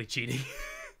definitely cheating.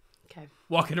 Okay.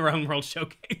 Walking around World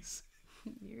Showcase.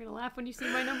 You're going to laugh when you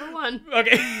see my number 1.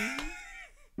 Okay.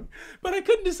 But I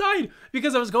couldn't decide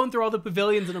because I was going through all the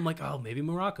pavilions and I'm like, oh, maybe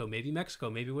Morocco, maybe Mexico,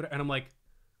 maybe whatever. And I'm like,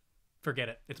 forget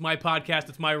it. It's my podcast.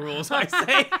 It's my rules. I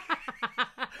say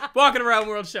walking around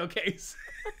World Showcase.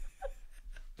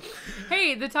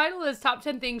 Hey, the title is Top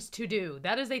 10 Things to Do.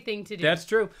 That is a thing to do. That's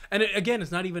true. And again,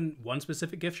 it's not even one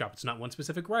specific gift shop. It's not one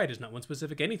specific ride. It's not one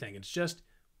specific anything. It's just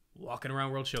walking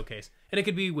around World Showcase. And it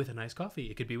could be with a nice coffee.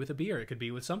 It could be with a beer. It could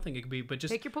be with something. It could be, but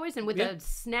just... Pick your poison with a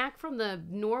snack from the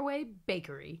Norway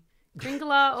bakery.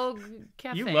 Kringla og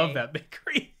Cafe. You love that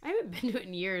bakery. I haven't been to it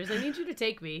in years. I need you to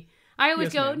take me. I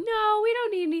always go, ma'am. no, we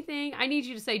don't need anything. I need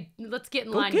you to say, let's get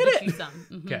in line get and get it. you some.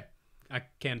 Mm-hmm. Okay. I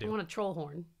can do. I want a troll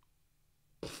horn.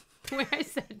 The way I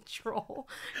said troll.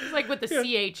 It's like with the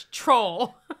CH,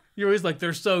 troll. You're always like,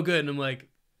 they're so good. And I'm like...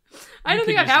 I don't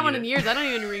think I've had one in years. I don't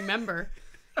even remember.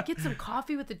 Get some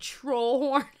coffee with the troll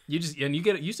horn. You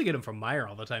used to get them from Meyer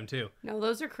all the time too. No,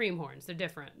 those are cream horns. They're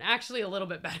different. Actually, a little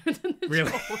bit better than the Really?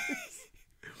 troll horns.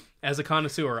 As a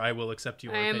connoisseur, I will accept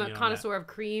your opinion. I am a connoisseur of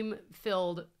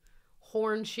cream-filled,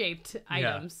 horn-shaped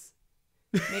items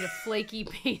made of flaky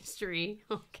pastry.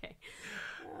 Okay.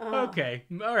 Okay.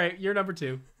 All right. You're number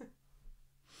 2.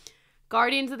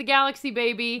 Guardians of the Galaxy,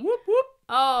 baby. Whoop whoop.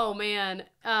 Oh, man.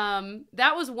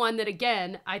 That was one that,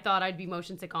 again, I thought I'd be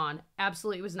motion sick on.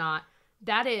 Absolutely was not.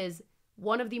 That is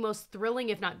one of the most thrilling,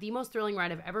 if not the most thrilling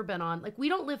ride I've ever been on. Like, we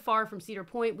don't live far from Cedar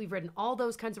Point. We've ridden all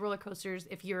those kinds of roller coasters.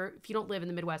 If you don't live in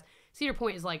the Midwest, Cedar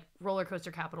Point is like roller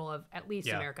coaster capital of at least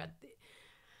America.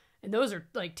 And those are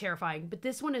like terrifying. But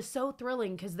this one is so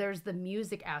thrilling because there's the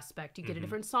music aspect. You get a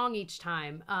different song each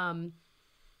time.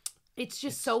 It's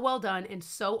just so well done and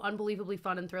so unbelievably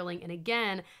fun and thrilling. And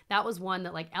again, that was one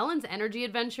that like Ellen's Energy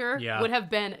Adventure would have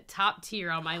been top tier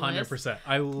on my list. 100%.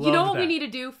 I love You know what we need to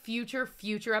do?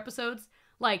 Future episodes?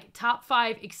 Like top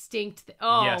 5 extinct.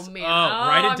 Yes. Man.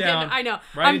 Write it down. I know.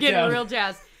 I'm getting real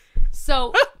jazzed.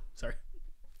 So, sorry.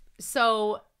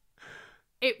 So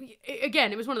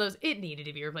it was one of those, it needed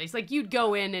to be replaced. Like you'd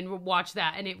go in and watch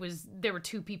that and there were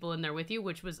 2 people in there with you,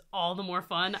 which was all the more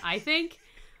fun, I think.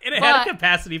 And it had a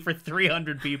capacity for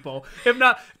 300 people, if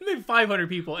not maybe 500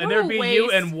 people. And there'd be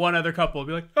you and one other couple. It'd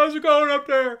be like, how's it going up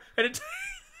there? And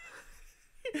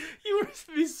you would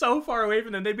be so far away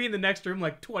from them. They'd be in the next room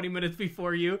like 20 minutes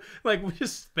before you, like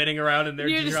just spinning around in their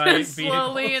giant just vehicles.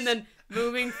 slowly and then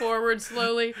moving forward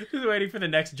slowly. Just waiting for the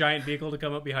next giant vehicle to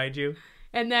come up behind you.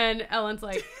 And then Ellen's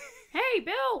like, hey,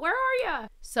 Bill, where are you?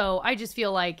 So I just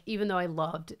feel like even though I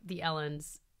loved the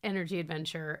Ellen's Energy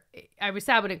Adventure, I was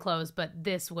sad when it closed, but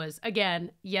this was,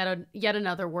 again, yet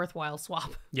another worthwhile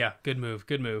swap. Yeah, good move.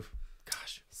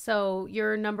 Gosh. So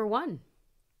you're number 1.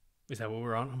 Is that what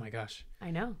we're on? Oh my gosh. I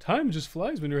know. Time just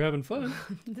flies when you're having fun.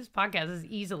 This podcast is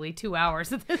easily 2 hours.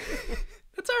 That's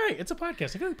all right. It's a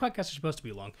podcast. I feel like podcasts are supposed to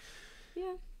be long.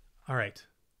 Yeah. All right.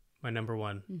 My number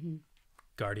 1. Mm-hmm.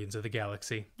 Guardians of the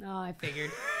Galaxy. Oh, I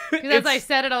figured. Because as I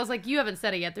said it, I was like, you haven't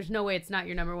said it yet. There's no way it's not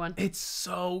your number 1. It's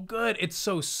so good. It's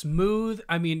so smooth.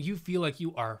 I mean, you feel like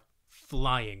you are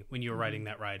flying when you're riding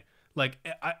that ride. Like,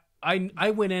 I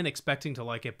went in expecting to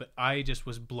like it, but I just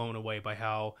was blown away by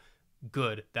how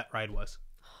good that ride was.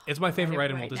 It's my favorite ride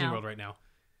in Walt Disney World right now.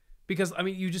 Because, I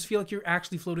mean, you just feel like you're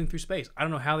actually floating through space. I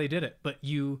don't know how they did it, but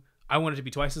I want it to be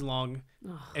twice as long.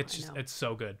 It's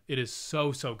so good. It is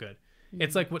so good. Mm-hmm.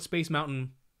 It's like what Space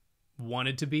Mountain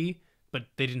wanted to be, but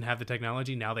they didn't have the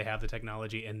technology. Now they have the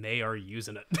technology, and they are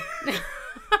using it.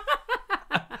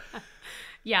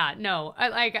 Yeah, no.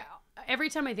 Every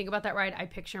time I think about that ride, I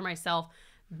picture myself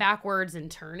backwards and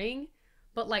turning,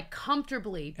 but like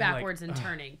comfortably backwards and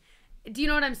turning. Do you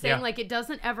know what I'm saying? Yeah. Like it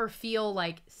doesn't ever feel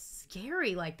like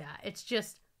scary like that. It's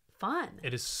just fun.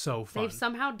 It is so fun. They've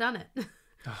somehow done it.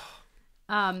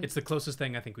 It's the closest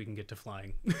thing I think we can get to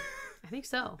flying. I think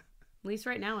so. At least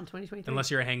right now in 2023. Unless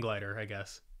you're a hang glider, I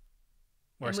guess.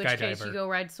 Or a skydiver. In which case you go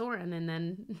ride Soarin' and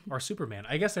then... Or Superman.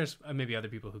 I guess there's maybe other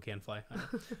people who can fly.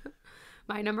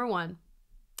 My number 1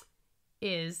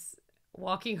 is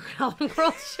walking around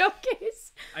World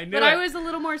Showcase. I knew But I was a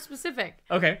little more specific.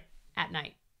 Okay. At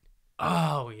night.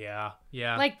 Oh, yeah.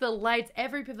 Yeah. Like the lights,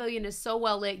 every pavilion is so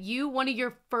well lit. One of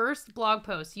your first blog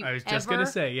posts you I was just going to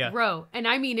say, yeah. wrote, and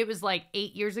I mean, it was like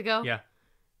 8 years ago. Yeah.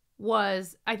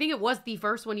 I think it was the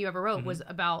first one you ever wrote, was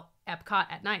about Epcot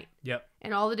at night. Yep.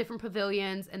 And all the different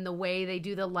pavilions and the way they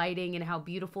do the lighting and how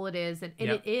beautiful it is. And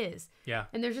Yep. it is. Yeah.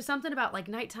 And there's just something about like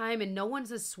nighttime and no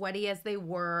one's as sweaty as they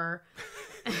were.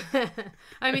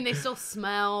 I mean, they still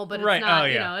smell, but it's Right. not, Oh,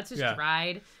 yeah. you know, it's just Yeah.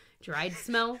 dried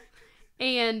smell.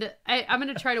 And I'm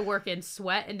going to try to work in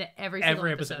sweat into every single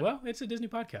episode. Well, it's a Disney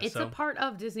podcast. It's a part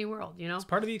of Disney World, you know? It's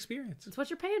part of the experience. It's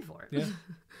what you're paying for.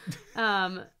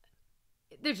 Yeah.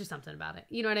 There's just something about it.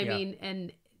 You know what I mean?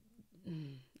 And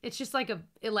it's just like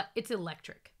it's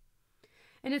electric.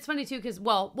 And it's funny too, because,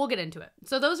 well, we'll get into it.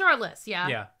 So those are our lists. Yeah.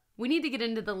 Yeah. We need to get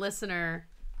into the listener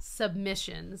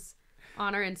submissions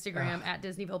on our Instagram at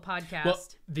Disneyville Podcast. Well,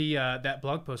 the that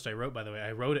blog post I wrote, by the way,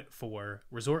 I wrote it for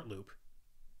Resort Loop.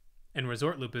 And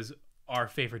Resort Loop is our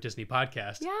favorite Disney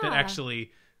podcast. Yeah. That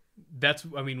actually,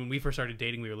 when we first started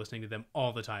dating, we were listening to them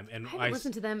all the time. And I haven't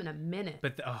listened to them in a minute.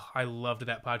 But I loved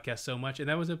that podcast so much. And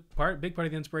that was a big part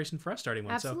of the inspiration for us starting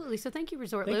one. Absolutely. So thank you,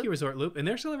 Resort Loop. Thank you, Resort Loop. And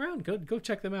they're still around. Go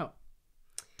check them out.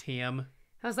 Tam.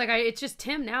 I was like, it's just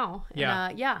Tim now.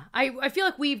 And, Yeah. I feel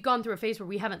like we've gone through a phase where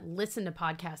we haven't listened to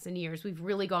podcasts in years. We've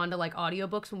really gone to like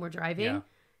audiobooks when we're driving. Yeah.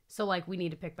 So like we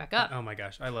need to pick back up. Oh my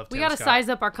gosh. I love We Tim got to Scott. size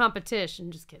up our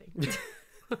competition. Just kidding.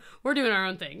 We're doing our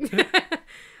own thing.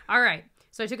 All right.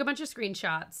 So I took a bunch of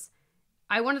screenshots.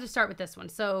 I wanted to start with this one.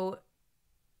 So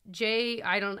Jay,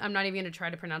 I'm not even going to try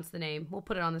to pronounce the name. We'll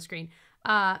put it on the screen.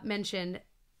 Mentioned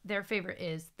their favorite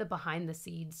is the Behind the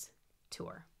Scenes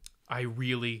tour. I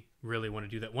really, really want to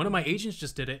do that. One of my agents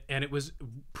just did it, and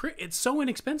it's so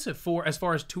inexpensive as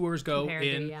far as tours go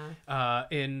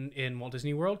in Walt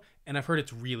Disney World, and I've heard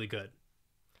it's really good.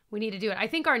 We need to do it. I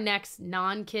think our next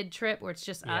non-kid trip, where it's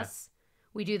just us,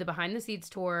 we do the Behind the Scenes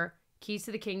tour, Keys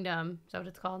to the Kingdom. Is that what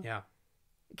it's called? Yeah.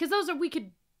 Because we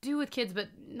could do with kids, but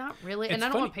not really. And I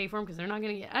don't want to pay for them because they're not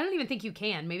going to get. I don't even think you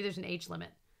can. Maybe there's an age limit.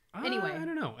 Anyway, I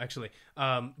don't know actually.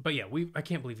 But yeah, I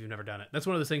can't believe you've never done it. That's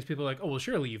one of those things people are like, oh well,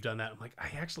 surely you've done that. I'm like,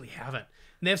 I actually haven't.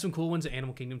 And they have some cool ones at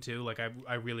Animal Kingdom too. Like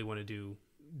I really want to do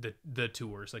the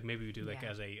tours. Like maybe we do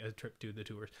as a trip to the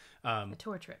tours. A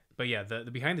tour trip. But yeah, the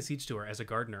behind the scenes tour as a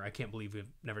gardener, I can't believe we've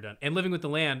never done. And Living with the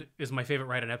Land is my favorite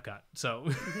ride in Epcot. So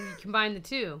You combine the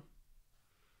two.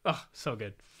 Oh, so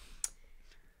good.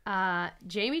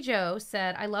 Jamie Joe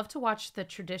said, I love to watch the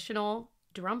traditional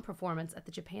drum performance at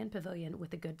the Japan Pavilion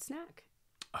with a good snack.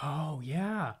 Oh,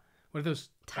 yeah. What are those?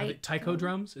 Taiko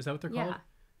drums? Is that what they're called?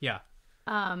 Yeah.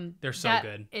 They're so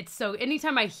good. It's so,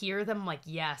 anytime I hear them, I'm like,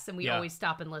 yes. And we always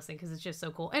stop and listen because it's just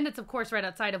so cool. And it's, of course, right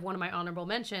outside of one of my honorable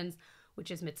mentions,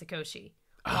 which is Mitsukoshi.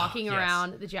 Walking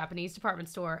around the Japanese department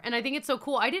store. And I think it's so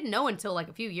cool. I didn't know until like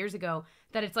a few years ago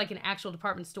that it's like an actual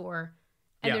department store.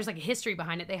 And there's like a history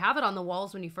behind it. They have it on the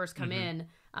walls when you first come in,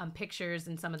 pictures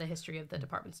and some of the history of the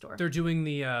department store. They're doing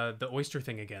the oyster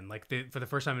thing again. Like for the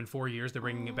first time in 4 years, they're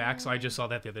bringing it back. So I just saw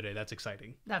that the other day. That's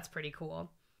exciting. That's pretty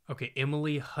cool. Okay,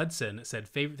 Emily Hudson said,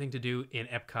 favorite thing to do in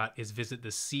Epcot is visit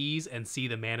the seas and see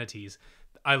the manatees.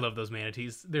 I love those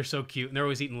manatees. They're so cute. And they're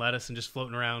always eating lettuce and just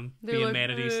floating around being like,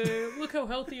 manatees. Look how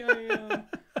healthy I am.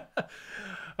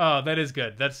 Oh, that is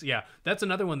good. That's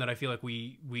another one that I feel like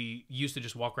we used to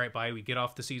just walk right by. We'd get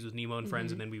off the seas with Nemo and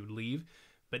friends, and then we would leave.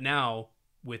 But now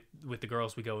with the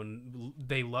girls, we go and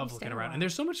they love looking around. And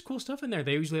there's so much cool stuff in there.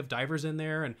 They usually have divers in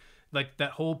there, and like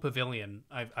that whole pavilion.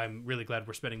 I'm really glad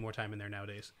we're spending more time in there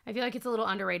nowadays. I feel like it's a little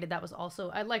underrated. That was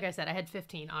also, like I said, I had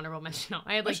 15 honorable mention.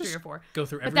 I had like 3 or 4. Go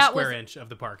through every square inch of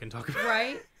the park and talk about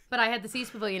right. But I had the Seas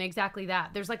Pavilion, exactly that.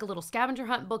 There's like a little scavenger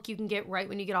hunt book you can get right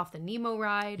when you get off the Nemo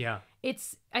ride. Yeah.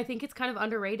 I think it's kind of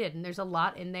underrated, and there's a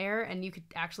lot in there, and you could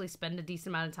actually spend a decent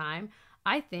amount of time.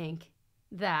 I think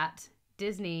that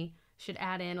Disney should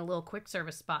add in a little quick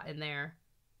service spot in there,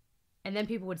 and then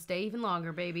people would stay even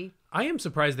longer, baby. I am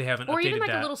surprised they haven't updated that. Or even like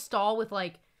a little stall with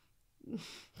like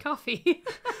coffee.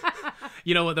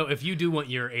 You know what, though? If you do want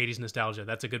your 80s nostalgia,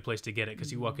 that's a good place to get it,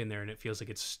 because you walk in there and it feels like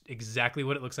it's exactly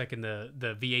what it looks like in the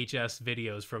VHS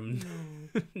videos from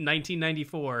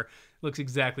 1994. Looks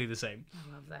exactly the same.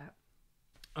 I love that.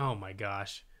 Oh my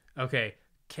gosh. Okay.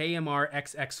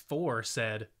 KMRXX4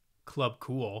 said Club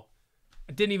Cool.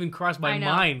 It didn't even cross my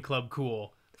mind, Club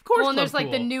Cool. Of course, well, and Club there's like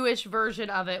Cool. the newish version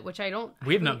of it, which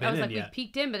we have not been in yet. We've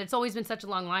peeked in, but it's always been such a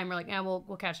long line. We're like,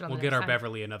 we'll catch it on. We'll the get next our time.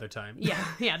 Beverly another time. Yeah.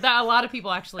 A lot of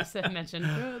people actually mentioned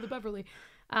the Beverly.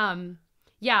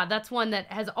 Yeah, that's one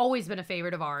that has always been a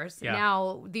favorite of ours. Yeah.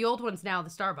 Now the old one's now the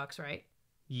Starbucks, right?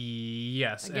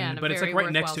 Yes, Again, but it's like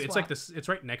right next to it. swap. It's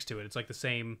right next to it. It's like the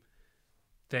same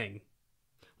thing.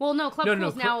 Well, no, Club No,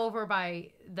 Cool's now over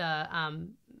by the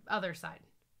other side.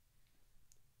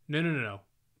 No.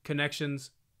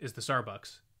 Connections is the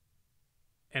Starbucks,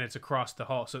 and it's across the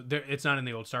hall. So it's not in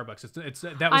the old Starbucks. It's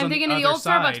that was. I'm thinking of the old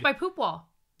side. Starbucks by Poop Wall.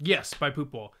 Yes, by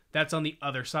Poop Wall. That's on the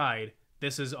other side.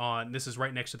 This is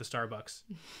right next to the Starbucks.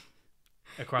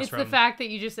 Across It's from the fact that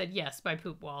you just said yes by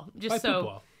Poop Wall. Just by so Poop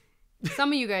Wall.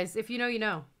 some of you guys, if you know, you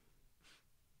know.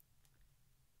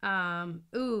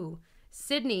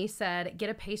 Sydney said, get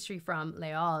a pastry from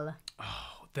Leal.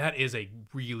 Oh, that is a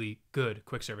really good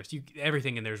quick service.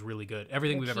 Everything in there is really good.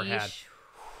 Everything we've ever had.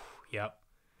 Yep.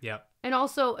 And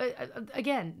also,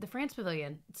 again, the France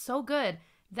Pavilion, it's so good.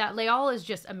 That Leal is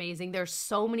just amazing. There's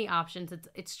so many options.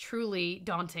 It's truly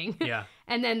daunting. Yeah.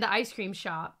 And then the ice cream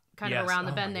shop kind of around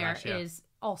the bend there gosh, yeah. is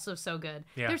also so good.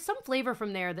 Yeah. There's some flavor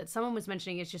from there that someone was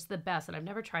mentioning is just the best, and I've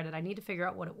never tried it. I need to figure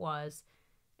out what it was,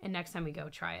 and next time we go,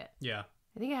 try it. Yeah.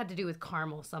 I think it had to do with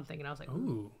caramel something, and I was like,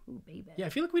 ooh baby. Yeah, I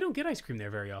feel like we don't get ice cream there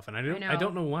very often. I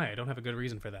don't know why. I don't have a good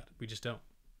reason for that. We just don't.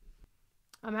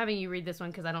 I'm having you read this one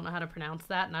because I don't know how to pronounce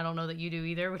that, and I don't know that you do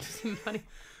either, which is funny.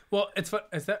 Well, it's fun.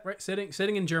 Is that right?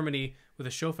 Sitting in Germany with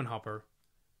a Schopenhauer,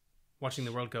 watching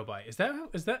the world go by. Is that?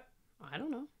 I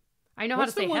don't know. I know how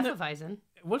to say Hefeweizen.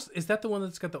 Is that the one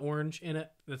that's got the orange in it?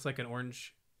 That's like an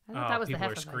orange. I thought that was people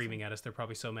the are screaming at us. They're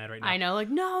probably so mad right now. I know, like,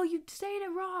 no, you saying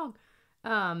it wrong.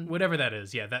 Whatever that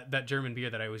is, yeah, that German beer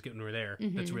that I always get when we're there,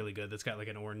 that's really good. That's got like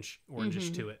an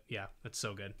orangish to it. Yeah, that's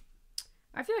so good.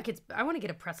 I feel like I want to get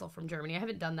a pretzel from Germany. I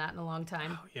haven't done that in a long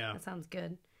time. Oh, yeah. That sounds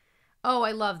good. Oh,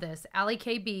 I love this. Allie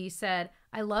KB said,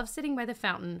 I love sitting by the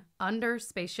fountain under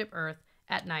Spaceship Earth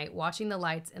at night, watching the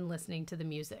lights and listening to the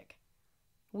music.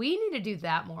 We need to do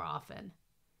that more often.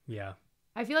 Yeah.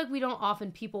 I feel like we don't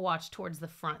often people watch towards the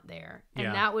front there. And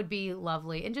Yeah. that would be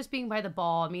lovely. And just being by the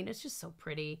ball, I mean, it's just so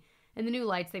pretty. And the new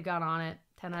lights they've got on it,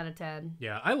 10 out of 10.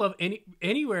 Yeah, I love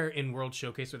anywhere in World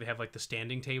Showcase where they have like the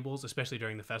standing tables, especially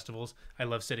during the festivals. I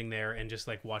love sitting there and just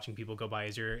like watching people go by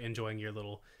as you're enjoying your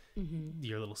little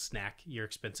snack, your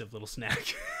expensive little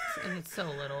snack. And it's so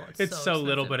little. It's so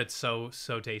little, but it's so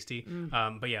tasty.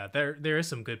 But yeah, there is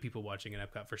some good people watching in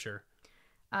Epcot for sure.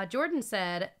 Jordan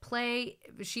said,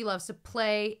 she loves to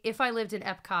play. If I lived in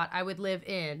Epcot, I would live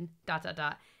in ...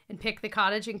 and pick the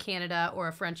cottage in Canada or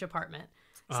a French apartment.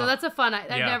 So that's a fun,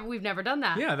 we've never done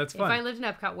that. Yeah, that's fun. If I lived in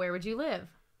Epcot, where would you live?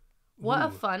 What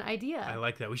a fun idea. I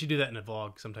like that. We should do that in a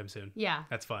vlog sometime soon. Yeah.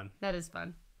 That's fun. That is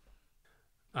fun.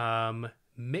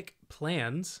 Mick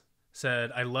Plans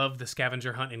said, I love the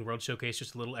scavenger hunt in World Showcase,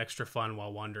 just a little extra fun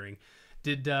while wandering.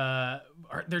 They're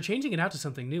changing it out to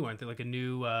something new, aren't they? Like a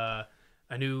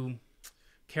new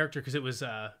character, because it was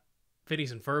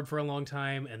Phineas and Ferb for a long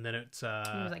time, and then it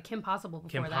was like Kim Possible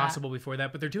before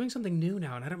that, but they're doing something new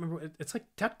now, and I don't remember. It's like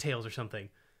DuckTales or something.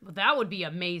 Well, that would be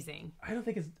amazing. I don't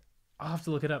think it's. I'll have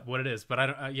to look it up what it is, but I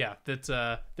don't. Yeah, that's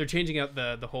they're changing out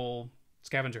the whole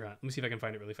scavenger hunt. Let me see if I can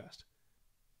find it really fast.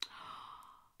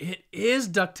 It is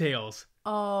DuckTales.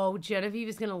 Oh, Genevieve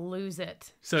is gonna lose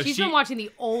it. So she's been watching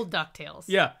the old DuckTales.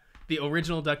 Yeah. The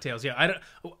original DuckTales, yeah. I don't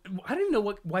even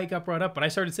know why it got brought up, but I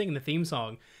started singing the theme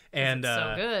song, and it's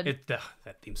so good.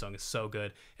 That theme song is so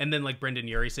good. And then like Brendan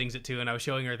Urie sings it too, and I was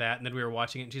showing her that, and then we were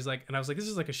watching it, and she's like, and I was like, this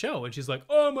is like a show, and she's like,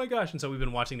 oh my gosh! And so we've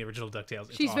been watching the original DuckTales.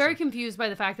 It's she's awesome. very confused by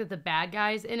the fact that the bad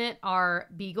guys in it are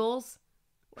beagles.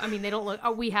 I mean, they don't look.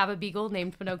 Oh, we have a beagle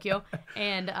named Pinocchio,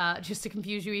 and just to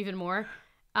confuse you even more.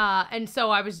 And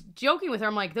so I was joking with her.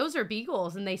 I'm like, those are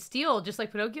beagles, and they steal just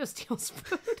like Pinocchio steals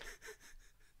food.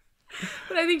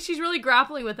 But I think she's really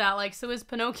grappling with that. Like, so is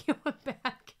Pinocchio a bad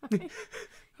guy?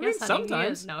 I mean,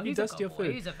 sometimes. He does steal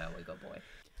food. He's a very good boy.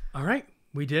 All right,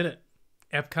 we did it.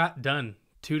 Epcot done.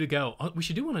 2 to go. Oh, we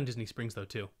should do one on Disney Springs though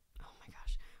too. Oh my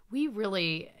gosh, we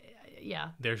really,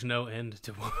 yeah. There's no end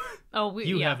to one.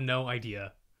 You have no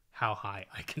idea how high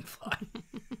I can fly.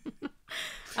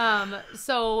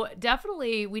 So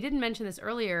definitely, we didn't mention this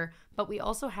earlier, but we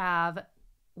also have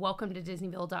welcome to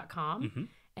Disneyville.com. Mm-hmm.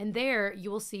 And there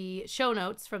you will see show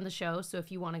notes from the show. So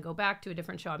if you want to go back to a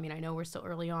different show, I mean, I know we're still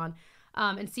early on,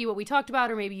 and see what we talked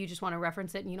about, or maybe you just want to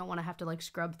reference it and you don't want to have to like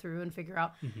scrub through and figure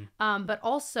out. Mm-hmm. But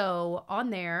also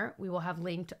on there, we will have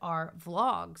linked our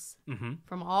vlogs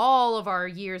from all of our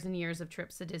years and years of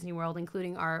trips to Disney World,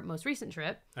 including our most recent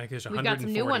trip. I think there's We've got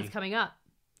some new ones coming up.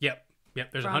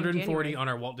 Yep, there's 140 January. On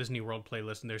our Walt Disney World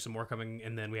playlist, and there's some more coming,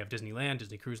 and then we have Disneyland,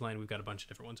 Disney Cruise Line. We've got a bunch of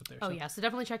different ones up there. Oh, yeah, so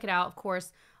definitely check it out, of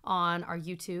course, on our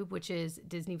YouTube, which is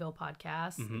Disneyville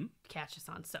Podcast. Mm-hmm. Catch us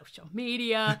on social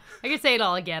media. I can say it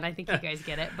all again. I think you guys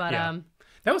get it, but yeah.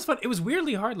 That was fun. It was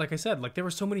weirdly hard, like I said. Like, there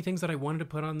were so many things that I wanted to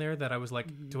put on there that I was like,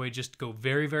 do I just go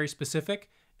very, very specific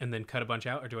and then cut a bunch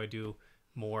out, or do I do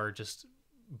more just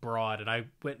broad? And I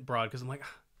went broad because I'm like,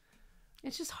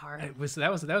 It's just hard. That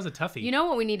was a toughie. You know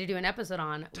what we need to do an episode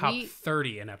on? Top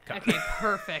 30 in Epcot. Okay,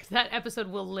 perfect. That episode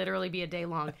will literally be a day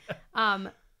long.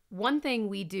 One thing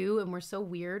we do, and we're so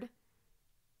weird,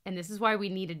 and this is why we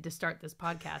needed to start this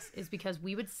podcast, is because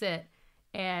we would sit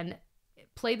and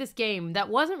play this game that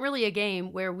wasn't really a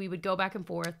game, where we would go back and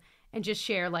forth and just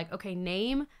share, like, okay,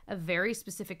 name a very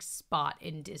specific spot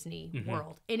in Disney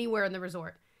World, anywhere in the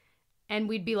resort. And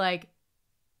we'd be like,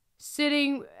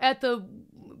 sitting at the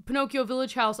Pinocchio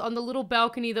Village house on the little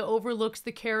balcony that overlooks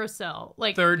the carousel.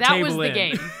 Like, Third that table was the in.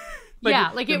 game. Like,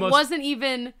 yeah, like, it wasn't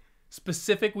even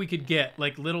specific we could get,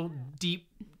 like, little deep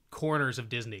corners of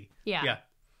Disney. Yeah.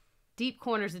 Deep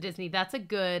corners of Disney. That's a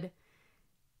good...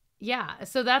 Yeah,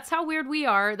 so that's how weird we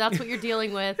are. That's what you're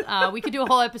dealing with. We could do a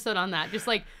whole episode on that. Just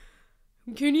like,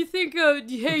 can you think of,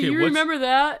 hey, you remember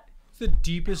that? The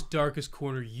deepest, darkest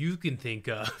corner you can think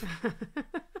of.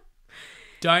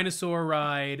 Dinosaur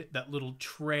ride, that little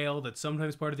trail that's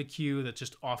sometimes part of the queue that's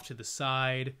just off to the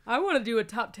side. I want to do a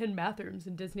top 10 bathrooms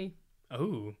in Disney.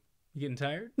 Oh, you getting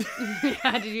tired?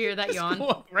 Yeah, did you hear that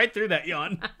yawn? Right through that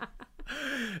yawn.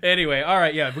 Anyway, all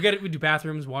right, yeah, we do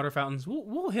bathrooms, water fountains.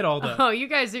 We'll hit all the... Oh, you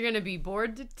guys are going to be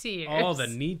bored to tears. All the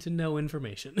need-to-know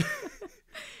information.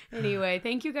 Anyway,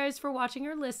 thank you guys for watching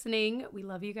or listening. We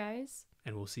love you guys.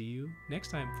 And we'll see you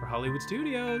next time for Hollywood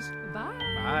Studios. Bye.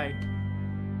 Bye.